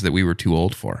watch the ones that we were too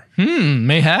old for.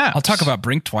 Mayhaps. I'll talk about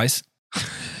Brink twice.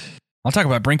 I'll talk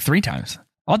about Brink 3 times.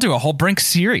 I'll do a whole Brink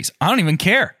series. I don't even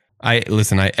care. I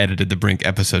edited the Brink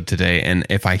episode today, and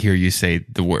if I hear you say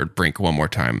the word Brink one more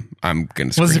time, I'm going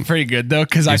to scream. Was it pretty good, though?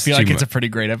 Because I feel like it's a pretty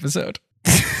great episode.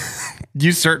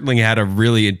 You certainly had a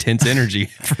really intense energy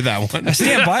for that one. I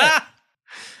stand by it.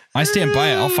 I stand by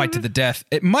it. I'll fight to the death.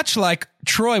 Much like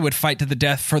Troy would fight to the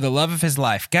death for the love of his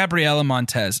life. Gabriela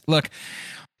Montez. Look.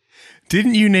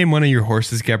 Didn't you name one of your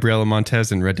horses Gabriela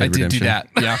Montez in Red Dead Redemption? I did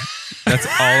do that, yeah. That's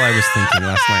all I was thinking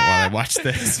last night while I watched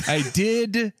this. I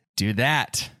did do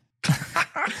that.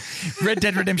 Red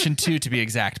Dead Redemption 2 to be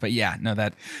exact, but yeah, no,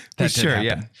 that did happen.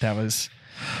 Yeah.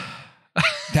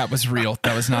 That was real.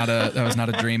 That was not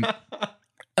a dream.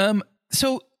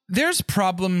 So there's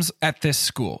problems at this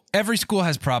school. Every school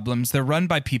has problems. They're run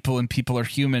by people and people are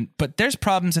human, but there's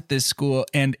problems at this school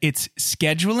and it's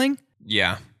scheduling.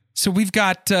 Yeah. So we've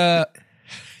got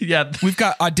we've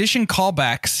got audition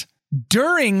callbacks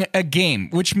during a game,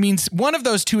 which means one of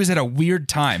those two is at a weird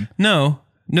time. No,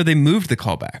 they moved the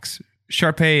callbacks.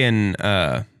 Sharpay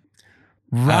and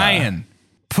Ryan,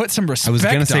 put some respect on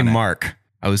it.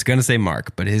 I was going to say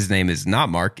Mark, but his name is not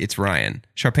Mark, it's Ryan.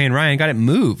 Sharpay and Ryan got it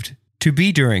moved to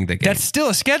be during the game. That's still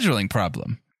a scheduling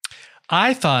problem.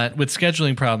 I thought with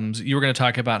scheduling problems, you were going to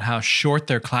talk about how short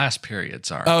their class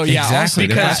periods are. Oh, yeah. Exactly.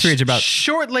 Because the class period's about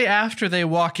shortly after they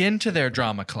walk into their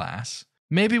drama class,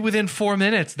 maybe within 4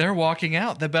 minutes, they're walking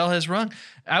out. The bell has rung.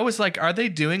 I was like, are they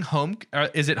doing home?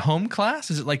 Is it home class?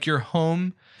 Is it like your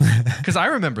home? Because I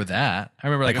remember that. I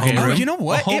remember like homeroom. You know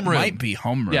what? It might be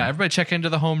homeroom. Yeah, everybody check into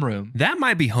the homeroom. That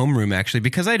might be homeroom, actually,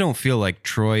 because I don't feel like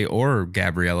Troy or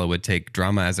Gabriella would take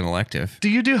drama as an elective. Do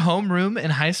you do homeroom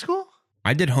in high school?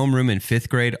 I did homeroom in 5th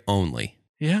grade only.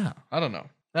 Yeah, I don't know.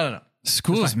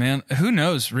 Schools, man. Who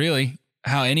knows, really,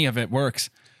 how any of it works?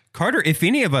 Carter, if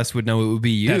any of us would know, it would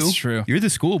be you. That's true. You're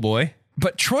the school boy.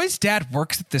 But Troy's dad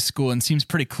works at this school and seems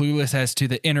pretty clueless as to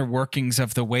the inner workings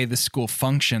of the way the school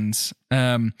functions.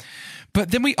 But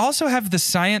then we also have the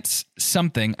science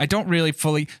something. I don't really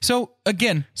fully... So,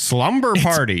 again... Slumber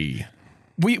party.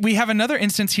 We have another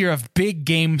instance here of big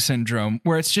game syndrome,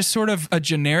 where it's just sort of a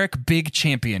generic big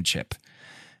championship.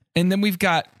 And then we've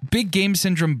got big game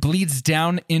syndrome bleeds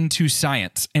down into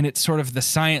science, and it's sort of the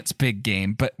science big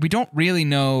game, but we don't really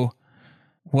know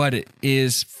what it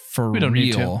is for real. We don't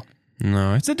need to.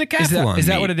 No, it's a decathlon. Is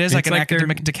that what it is? Like an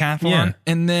academic decathlon? Yeah.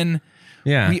 And then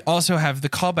we also have the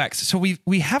callbacks. So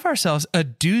we have ourselves a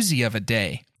doozy of a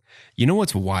day. You know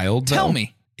what's wild, though? Tell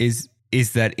me. Is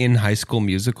that in High School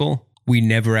Musical, we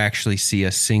never actually see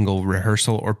a single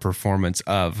rehearsal or performance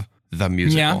of the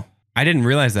musical. Yeah. I didn't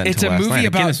realize that until last night. It's a movie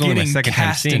about getting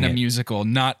cast in a musical,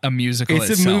 not a musical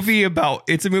itself. It's a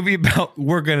movie about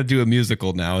we're going to do a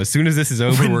musical now. As soon as this is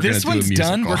over, we're going to do a musical. When this one's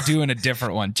done, we're doing a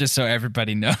different one, just so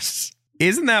everybody knows.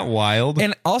 Isn't that wild?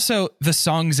 And also, the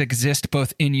songs exist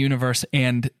both in universe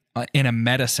and in a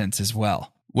meta sense as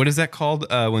well. What is that called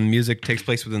when music takes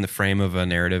place within the frame of a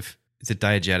narrative? Is it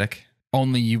diegetic?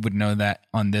 Only you would know that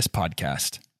on this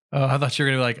podcast. Oh, I thought you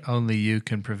were going to be like, only you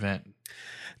can prevent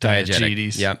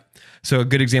diegetic. Yep. So a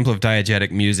good example of diegetic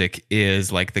music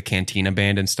is like the Cantina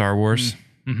band in Star Wars.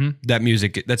 Mm-hmm.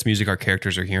 That's music our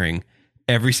characters are hearing.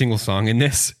 Every single song in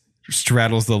this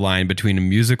straddles the line between a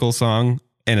musical song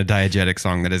and a diegetic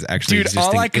song that is actually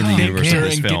existing in the universe of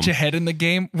this film. Get your head in the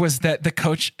game was that the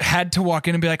coach had to walk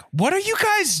in and be like, "What are you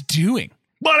guys doing?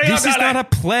 This is not a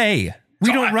play.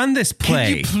 We don't run this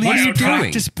play. Can you what are you doing?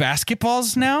 Practice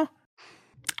basketballs now?"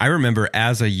 I remember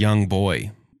as a young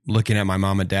boy looking at my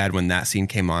mom and dad when that scene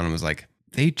came on and was like,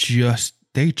 they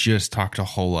just talked a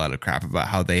whole lot of crap about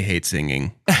how they hate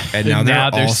singing. And now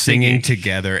they're all singing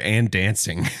together and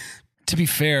dancing. To be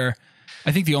fair,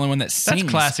 I think the only one that sings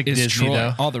classic is Disney, Troy.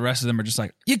 though. All the rest of them are just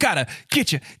like, you gotta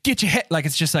get your head. Like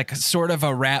it's just like sort of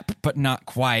a rap, but not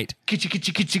quite. Get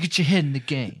your head in the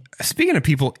game. Speaking of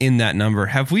people in that number,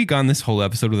 have we gone this whole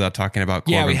episode without talking about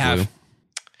Clover we Blue? have.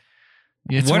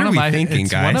 What are we thinking,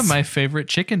 guys? It's one of my favorite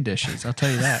chicken dishes. I'll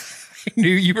tell you that. I knew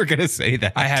you were going to say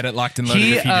that. I had it locked and loaded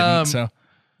if he didn't. So,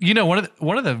 you know,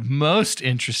 one of the most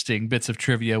interesting bits of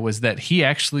trivia was that he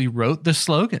actually wrote the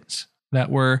slogans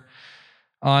that were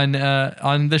on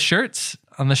the shirts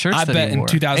on the shirts I that bet he in wore.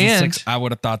 2006, And I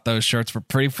would have thought those shirts were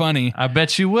pretty funny. I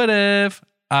bet you would have.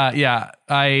 Yeah,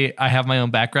 I have my own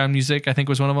background music, I think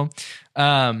was one of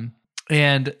them.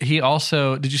 And he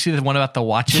also, did you see the one about the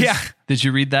watches? Yeah. Did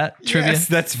you read that trivia? Yes,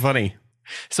 that's funny.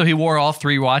 So he wore all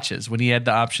 3 watches when he had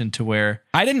the option to wear.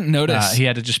 I didn't notice. He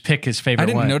had to just pick his favorite I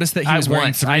didn't one. notice that he was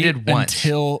wearing 3 I did once.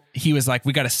 until he was like,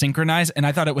 we got to synchronize. And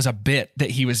I thought it was a bit that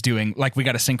he was doing. Like, we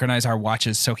got to synchronize our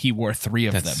watches. So he wore 3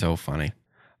 of That's them. so funny.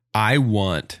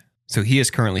 So he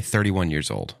is currently 31 years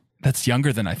old. That's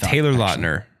younger than I thought. Taylor actually.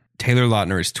 Lautner. Taylor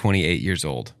Lautner is 28 years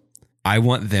old. I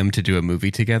want them to do a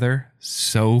movie together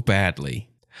so badly.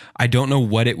 I don't know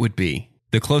what it would be.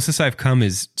 The closest I've come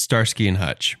is Starsky and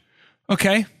Hutch.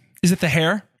 Okay. Is it the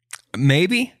hair?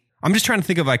 Maybe. I'm just trying to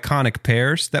think of iconic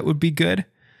pairs that would be good.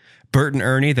 Bert and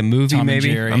Ernie, the movie, Tom and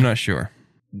maybe. Jerry. I'm not sure.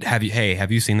 Have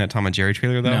you seen that Tom and Jerry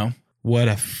trailer though? No. What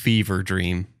a fever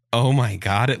dream. Oh my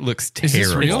God, it looks Is this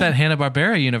terrible. real? It's that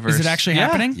Hanna-Barbera universe. Is it actually Yeah.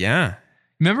 happening? Yeah.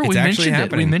 Remember, It's we actually mentioned it. We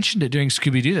happening. mentioned it during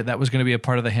Scooby-Doo that was going to be a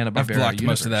part of the Hanna-Barbera I've blocked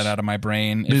most of universe. that out of my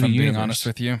brain, if Movie I'm being universe. honest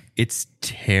with you. It's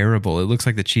terrible. It looks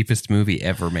like the cheapest movie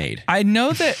ever made. I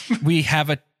know that we have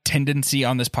a tendency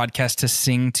on this podcast to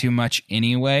sing too much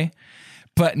anyway,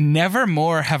 but never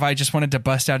more have I just wanted to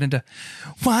bust out into,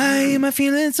 why am I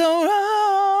feeling so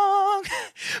wrong?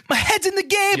 My head's in the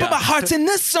game, but my heart's in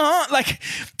the song. Like,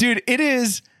 dude, it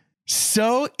is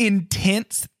so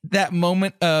intense, that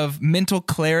moment of mental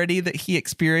clarity that he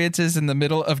experiences in the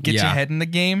middle of Get Your Yeah. Head in the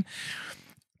Game.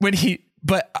 But he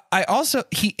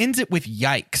ends it with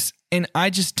yikes. And I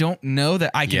just don't know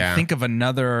that I can Yeah. think of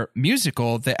another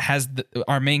musical that has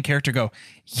our main character go,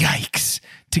 yikes,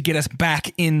 to get us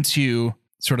back into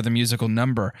sort of the musical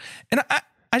number. And I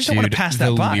just don't want to pass that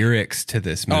the by. lyrics to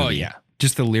this movie. Oh, yeah.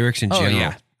 Just the lyrics in Oh, general.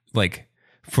 yeah. Like,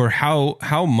 for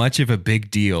how much of a big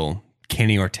deal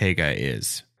Kenny Ortega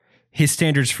is. His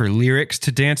standards for lyrics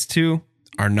to dance to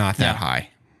are not that high.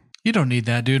 You don't need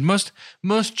that, dude. Most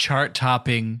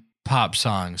chart-topping pop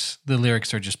songs, the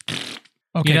lyrics are just,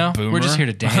 Okay, you know, boomer. we're just here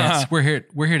to dance. We're here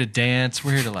to dance.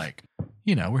 We're here to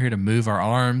we're here to move our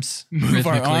arms, Move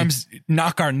our rhythmically. arms,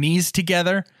 knock our knees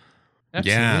together.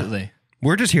 Absolutely.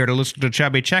 We're just here to listen to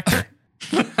Chubby Checker.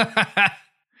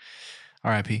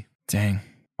 R.I.P. Dang.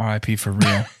 R.I.P. for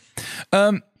real.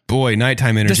 Boy,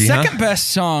 nighttime The energy, second huh? best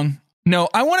song. No,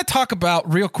 I want to talk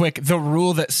about real quick the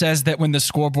rule that says that when the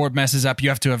scoreboard messes up, you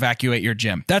have to evacuate your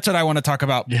gym. That's what I want to talk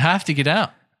about You have to get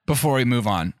out. before we move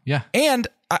on. Yeah. And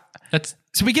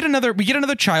so we get another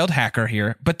child hacker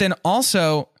here, but then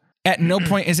also at no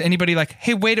point is anybody like,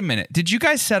 hey, wait a minute. Did you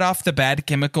guys set off the bad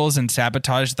chemicals and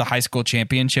sabotage the high school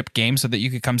championship game so that you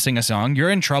could come sing a song? You're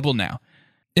in trouble now.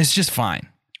 It's just fine.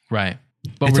 Right.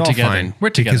 But It's we're all together. fine We're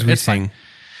together. because we It's fine. sing.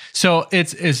 So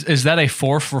is that a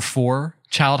 4-for-4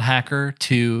 child hacker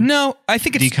to No, I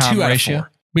think it's Decom 2 out ratio? of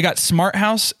 4. We got Smart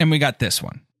House and we got this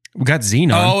one. We got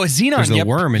Xenon. Oh, Xenon. There's yep. a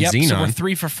worm in yep. Xenon. So we're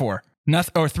 3 for 4.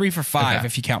 Or 3 for 5 Okay.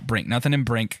 if you count Brink. Nothing in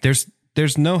Brink.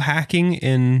 There's no hacking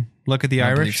in Luck of the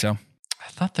I believe Irish. so. I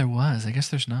thought there was. I guess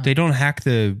there's not. They don't hack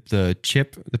the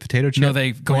potato chip. No,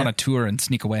 they go on a tour and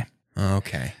sneak away.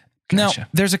 Okay. Gotcha. Now,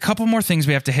 there's a couple more things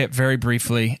we have to hit very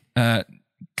briefly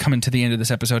coming to the end of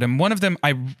this episode. And one of them,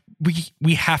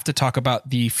 we have to talk about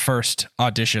the first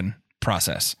audition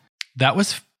process. That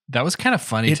was kind of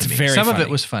funny It's to me. very Some of funny. it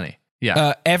was funny.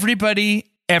 Yeah.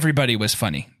 Everybody was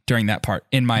funny during that part,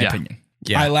 in my opinion.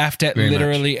 Yeah, I laughed at very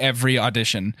literally every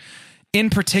audition. In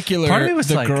particular, Part of me was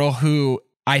the like- girl who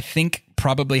I think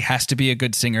probably has to be a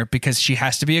good singer because she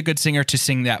has to be a good singer to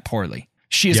sing that poorly.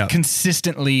 She is Yep.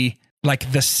 consistently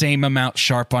like the same amount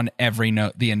sharp on every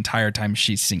note the entire time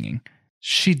she's singing.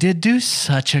 She did do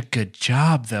such a good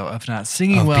job, though, of not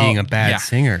singing Of well. being a bad yeah.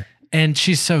 singer. And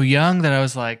she's so young that I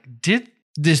was like,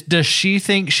 does she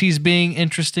think she's being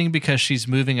interesting because she's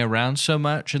moving around so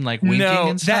much and like winking No,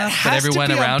 and that stuff? has But to everyone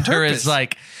be on around her purpose. is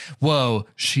like, whoa,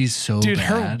 she's so Dude, bad.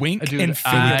 her wink Dude, and I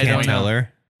finger don't Can't point tell know.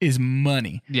 her. Is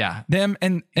money. Yeah. Them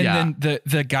and Yeah. then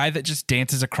the guy that just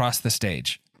dances across the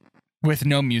stage with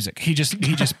no music. He just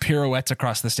pirouettes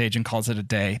across the stage and calls it a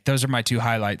day. Those are my 2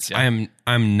 highlights. I'm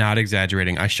not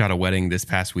exaggerating. I shot a wedding this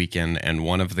past weekend, and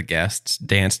one of the guests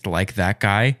danced like that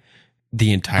guy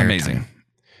the entire Amazing. time.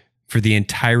 For the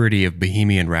entirety of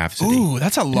Bohemian Rhapsody. Ooh,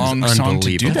 that's a long was song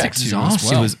to do unbelievable. that That's to as exhausting.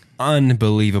 well. It was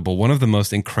unbelievable. One of the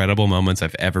most incredible moments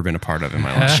I've ever been a part of in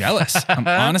my I'm life. jealous. I'm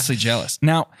honestly jealous.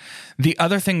 Now, the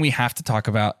other thing we have to talk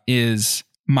about is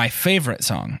my favorite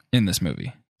song in this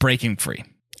movie, Breaking Free.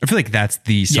 I feel like that's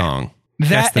the song. That's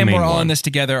That the and main We're All one. in This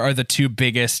Together are the 2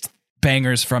 biggest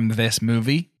bangers from this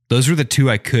movie. Those were the 2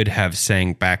 I could have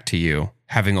sang back to you,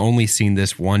 having only seen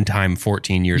this one time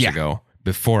 14 years Yeah. ago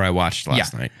before I watched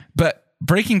last night. But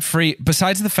Breaking Free,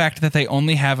 besides the fact that they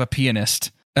only have a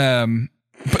pianist,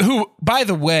 who, by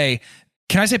the way,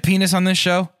 can I say penis on this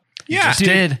show? Yeah, Dude,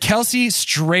 did. Kelsey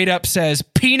straight up says,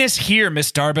 penis here,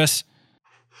 Miss Darbus.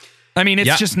 I mean,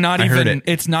 it's just not even,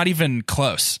 it's not even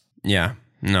close. Yeah.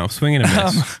 No, swing and a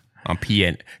miss. On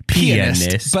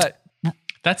pianist. But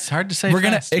That's hard to say. we're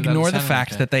going fast to without ignore the sounding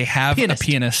fact like that they have Pianist. a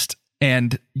pianist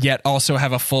and yet also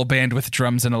have a full band with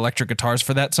drums and electric guitars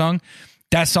for that song.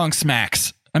 That song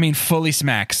smacks. I mean, fully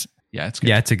smacks. Yeah, it's good.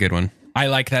 Yeah, it's a good one. I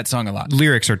like that song a lot.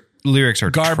 Lyrics are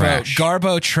trash.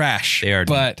 Garbo trash. They are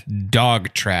but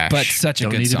dog trash. but such a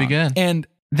Don't good need to song. be good. And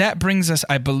that brings us,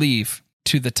 I believe,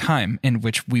 to the time in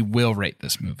which we will rate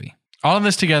this movie. All of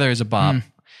this together is a bop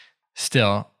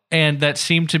still. And that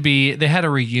seemed to be, they had a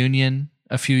reunion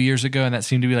a few years ago, and that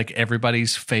seemed to be like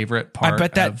everybody's favorite part. I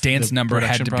bet that of dance the number had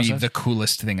production to process. be the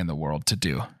coolest thing in the world to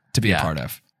do, to be a Yeah. part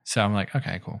of. So I'm like,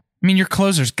 okay, cool. I mean, your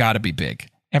closer's got to be big.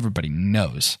 Everybody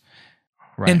knows.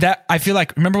 Right. And that, I feel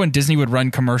like, remember when Disney would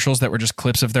run commercials that were just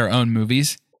clips of their own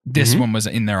movies? This one was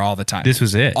in there all the time. This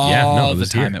was it. All Yeah, no, it the was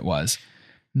time here. it was.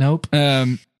 Nope.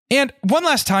 And one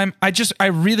last time, I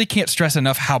really can't stress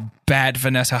enough how bad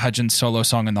Vanessa Hudgens' solo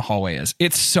song in the hallway is.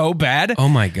 It's so bad. Oh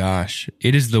my gosh.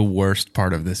 It is the worst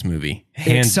part of this movie.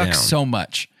 Hands It sucks down. so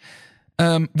much.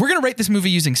 We're going to rate this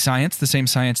movie using science, the same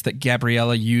science that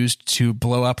Gabriella used to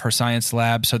blow up her science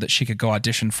lab so that she could go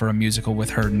audition for a musical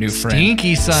with her new friend.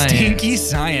 Stinky science. Stinky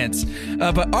science.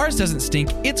 But ours doesn't stink.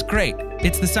 It's great.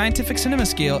 It's the scientific cinema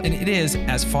scale, and it is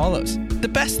as follows. The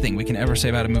best thing we can ever say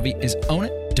about a movie is own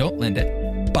it, don't lend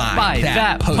it, buy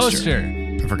that poster.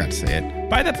 I forgot to say it.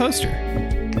 Buy that poster.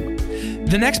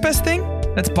 The next best thing,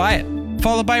 that's buy it,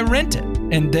 followed by rent it,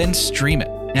 and then stream it.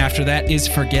 After that is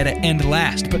forget it, and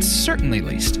last, but certainly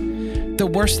least, the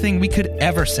worst thing we could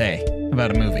ever say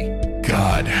about a movie.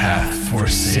 God hath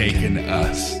forsaken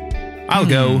us. I'll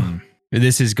go.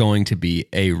 This is going to be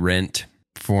a rent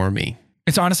for me.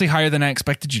 It's honestly higher than I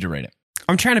expected you to rate it.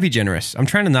 I'm trying to be generous. I'm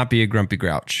trying to not be a grumpy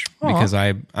grouch because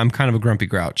I'm kind of a grumpy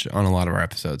grouch on a lot of our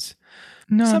episodes.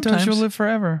 No, Sometimes. you'll live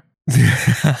forever.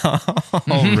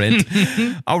 I'll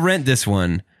rent this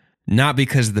one, not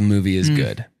because the movie is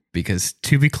good, because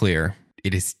to be clear,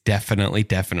 it is definitely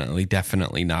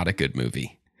not a good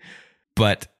movie.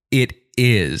 But it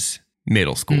is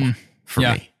middle school for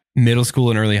Yeah. me. Middle school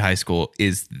and early high school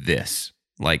is this.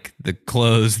 Like the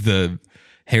clothes, the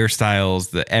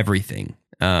hairstyles, the everything.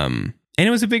 And it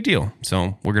was a big deal.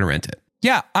 So we're going to rent it.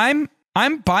 Yeah, I'm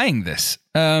buying this.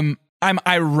 I'm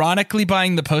ironically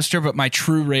buying the poster, but my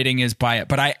true rating is buy it.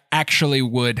 But I actually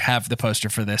would have the poster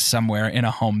for this somewhere in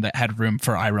a home that had room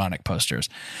for ironic posters.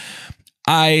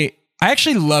 I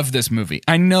actually love this movie.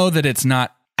 I know that it's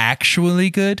not actually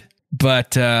good,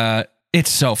 but it's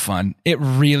so fun. It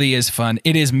really is fun.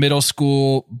 It is middle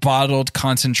school, bottled,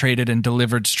 concentrated, and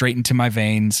delivered straight into my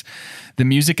veins. The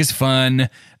music is fun.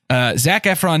 Zac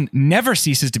Efron never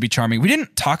ceases to be charming. We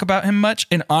didn't talk about him much,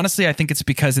 and honestly, I think it's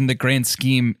because in the grand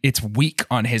scheme, it's weak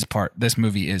on his part, this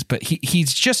movie is, but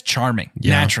he's just charming,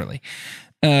 naturally.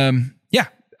 Yeah,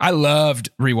 I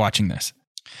loved rewatching this.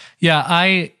 Yeah,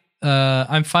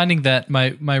 I'm finding that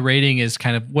my rating is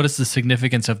kind of what is the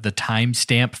significance of the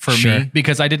timestamp for me,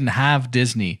 because I didn't have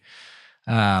Disney.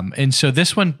 And so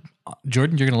this one,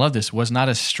 Jordan, you're going to love this, was not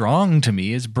as strong to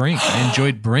me as Brink. I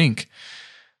enjoyed Brink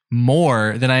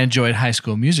more than I enjoyed High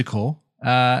School Musical.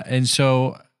 And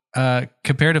so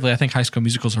comparatively, I think High School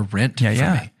Musical's a rent for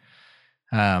me.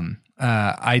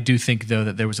 I do think, though,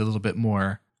 that there was a little bit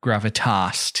more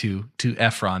gravitas to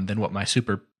Efron than what my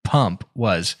Super Pump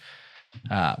was,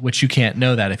 which you can't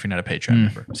know that if you're not a Patreon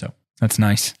member. So That's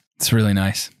nice. It's really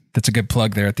nice. That's a good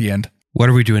plug there at the end. What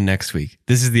are we doing next week?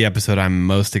 This is the episode I'm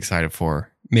most excited for,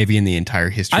 maybe in the entire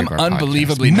history I'm of our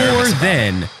unbelievably podcast. nervous More about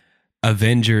than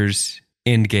Avengers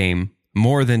Endgame,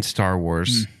 more than Star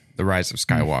Wars, The Rise of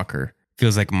Skywalker.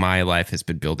 Feels like my life has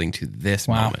been building to this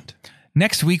moment.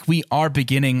 Next week, we are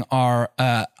beginning our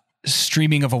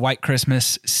Streaming of a White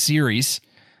Christmas series.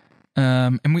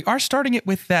 And we are starting it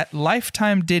with that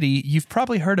Lifetime ditty. You've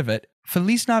probably heard of it.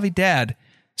 Feliz Navidad,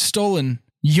 stolen,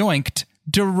 yoinked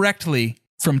directly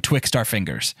from Twixt our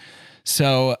fingers.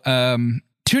 So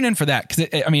tune in for that.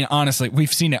 Because, I mean, honestly,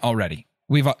 we've seen it already.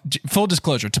 Full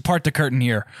disclosure, to part the curtain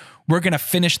here, we're going to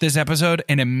finish this episode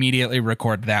and immediately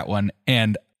record that one.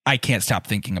 And I can't stop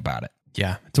thinking about it.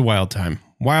 Yeah, it's a wild time.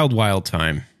 Wild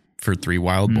time for three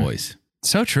wild boys.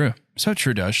 So true. So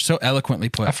true, Doge. So eloquently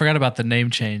put. I forgot about the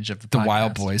name change of the podcast.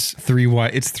 Wild Boys. It's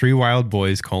Three Wild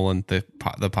Boys, the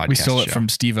podcast We stole it show. from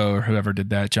Steve-O or whoever did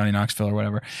that, Johnny Knoxville or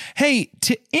whatever. Hey,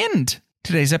 to end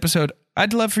today's episode,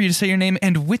 I'd love for you to say your name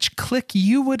and which clique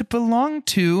you would belong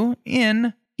to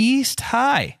in East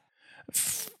High.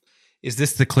 Is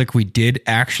this the clique we did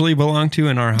actually belong to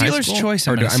in our high Dealer's school? choice,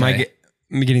 I'm Or gonna am I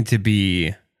say. getting to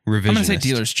be revisionist? I'm going to say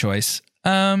dealer's choice.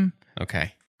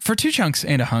 Okay. For 2 chunks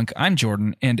and a hunk, I'm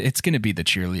Jordan, and it's going to be the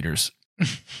cheerleaders.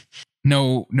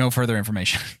 No further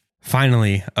information.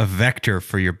 Finally, a vector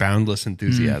for your boundless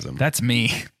enthusiasm. That's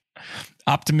me.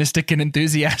 Optimistic and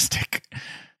enthusiastic.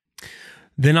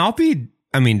 Then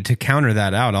to counter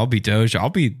that out, I'll be Doge. I'll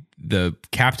be the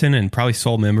captain and probably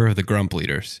sole member of the Grump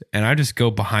Leaders. And I just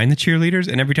go behind the cheerleaders.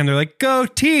 And every time they're like, go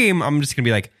team, I'm just going to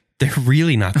be like, they're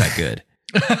really not that good.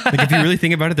 Like, if you really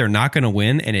think about it, they're not going to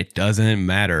win and it doesn't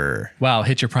matter. Wow,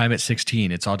 hit your prime at 16.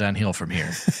 It's all downhill from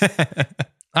here.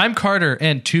 I'm Carter,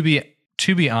 and to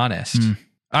be honest,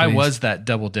 I was that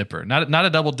double dipper. Not a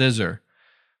double dizzer,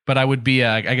 but I would be,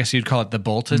 I guess you'd call it the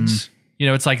Boltons. You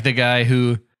know, it's like the guy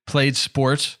who played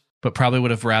sports, but probably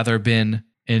would have rather been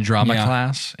in drama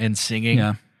class and singing.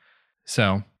 Yeah.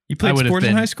 So You played sports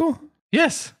in high school?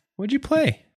 Yes. What'd you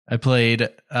play? I played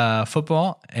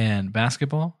football and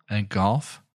basketball and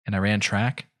golf, and I ran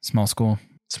track. Small school.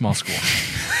 Small school.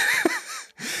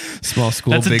 Small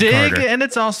school, That's big a dig, Carter. and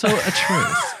it's also a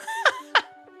truth.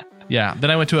 Yeah.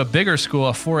 Then I went to a bigger school,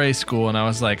 a 4A school, and I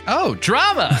was like, oh,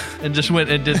 drama! And just went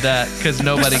and did that because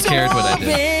nobody cared what I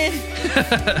did.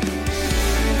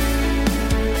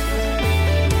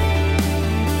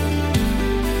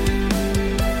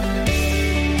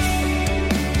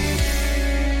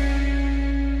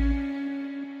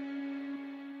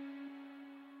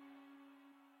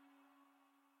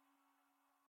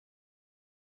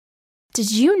 Did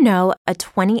you know a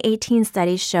 2018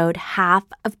 study showed half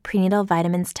of prenatal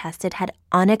vitamins tested had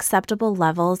unacceptable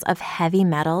levels of heavy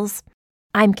metals?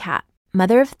 I'm Kat,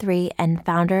 mother of 3 and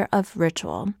founder of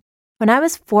Ritual. When I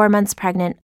was 4 months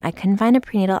pregnant, I couldn't find a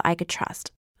prenatal I could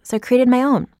trust, so I created my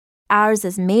own. Ours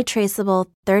is made traceable,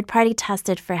 third-party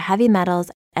tested for heavy metals,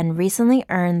 and recently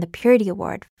earned the Purity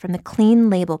Award from the Clean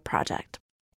Label Project.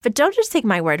 But don't just take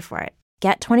my word for it.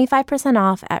 Get 25%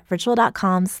 off at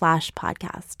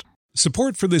ritual.com/podcast.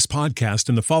 Support for this podcast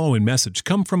and the following message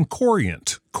come from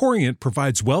Corient. Corient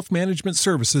provides wealth management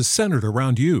services centered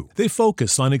around you. They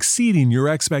focus on exceeding your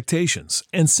expectations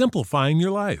and simplifying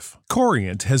your life.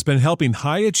 Corient has been helping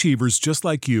high achievers just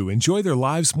like you enjoy their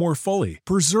lives more fully,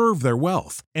 preserve their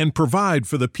wealth, and provide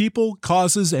for the people,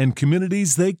 causes, and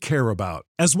communities they care about.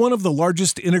 As one of the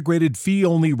largest integrated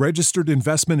fee-only registered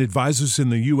investment advisors in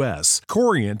the U.S.,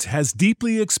 Corient has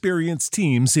deeply experienced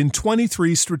teams in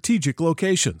 23 strategic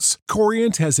locations.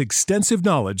 Corient has extensive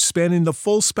knowledge spanning the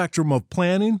full spectrum of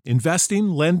planning, investing,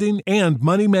 lending, and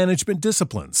money management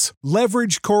disciplines.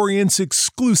 Leverage Corient's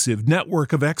exclusive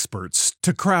network of experts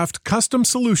to craft custom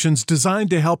solutions designed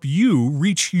to help you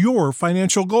reach your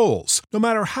financial goals, no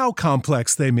matter how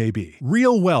complex they may be.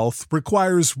 Real wealth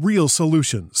requires real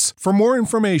solutions. For more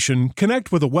information,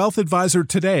 connect with a wealth advisor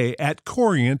today at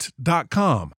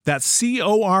Corient.com. That's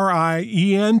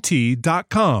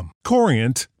Corient.com.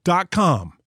 Corient.com.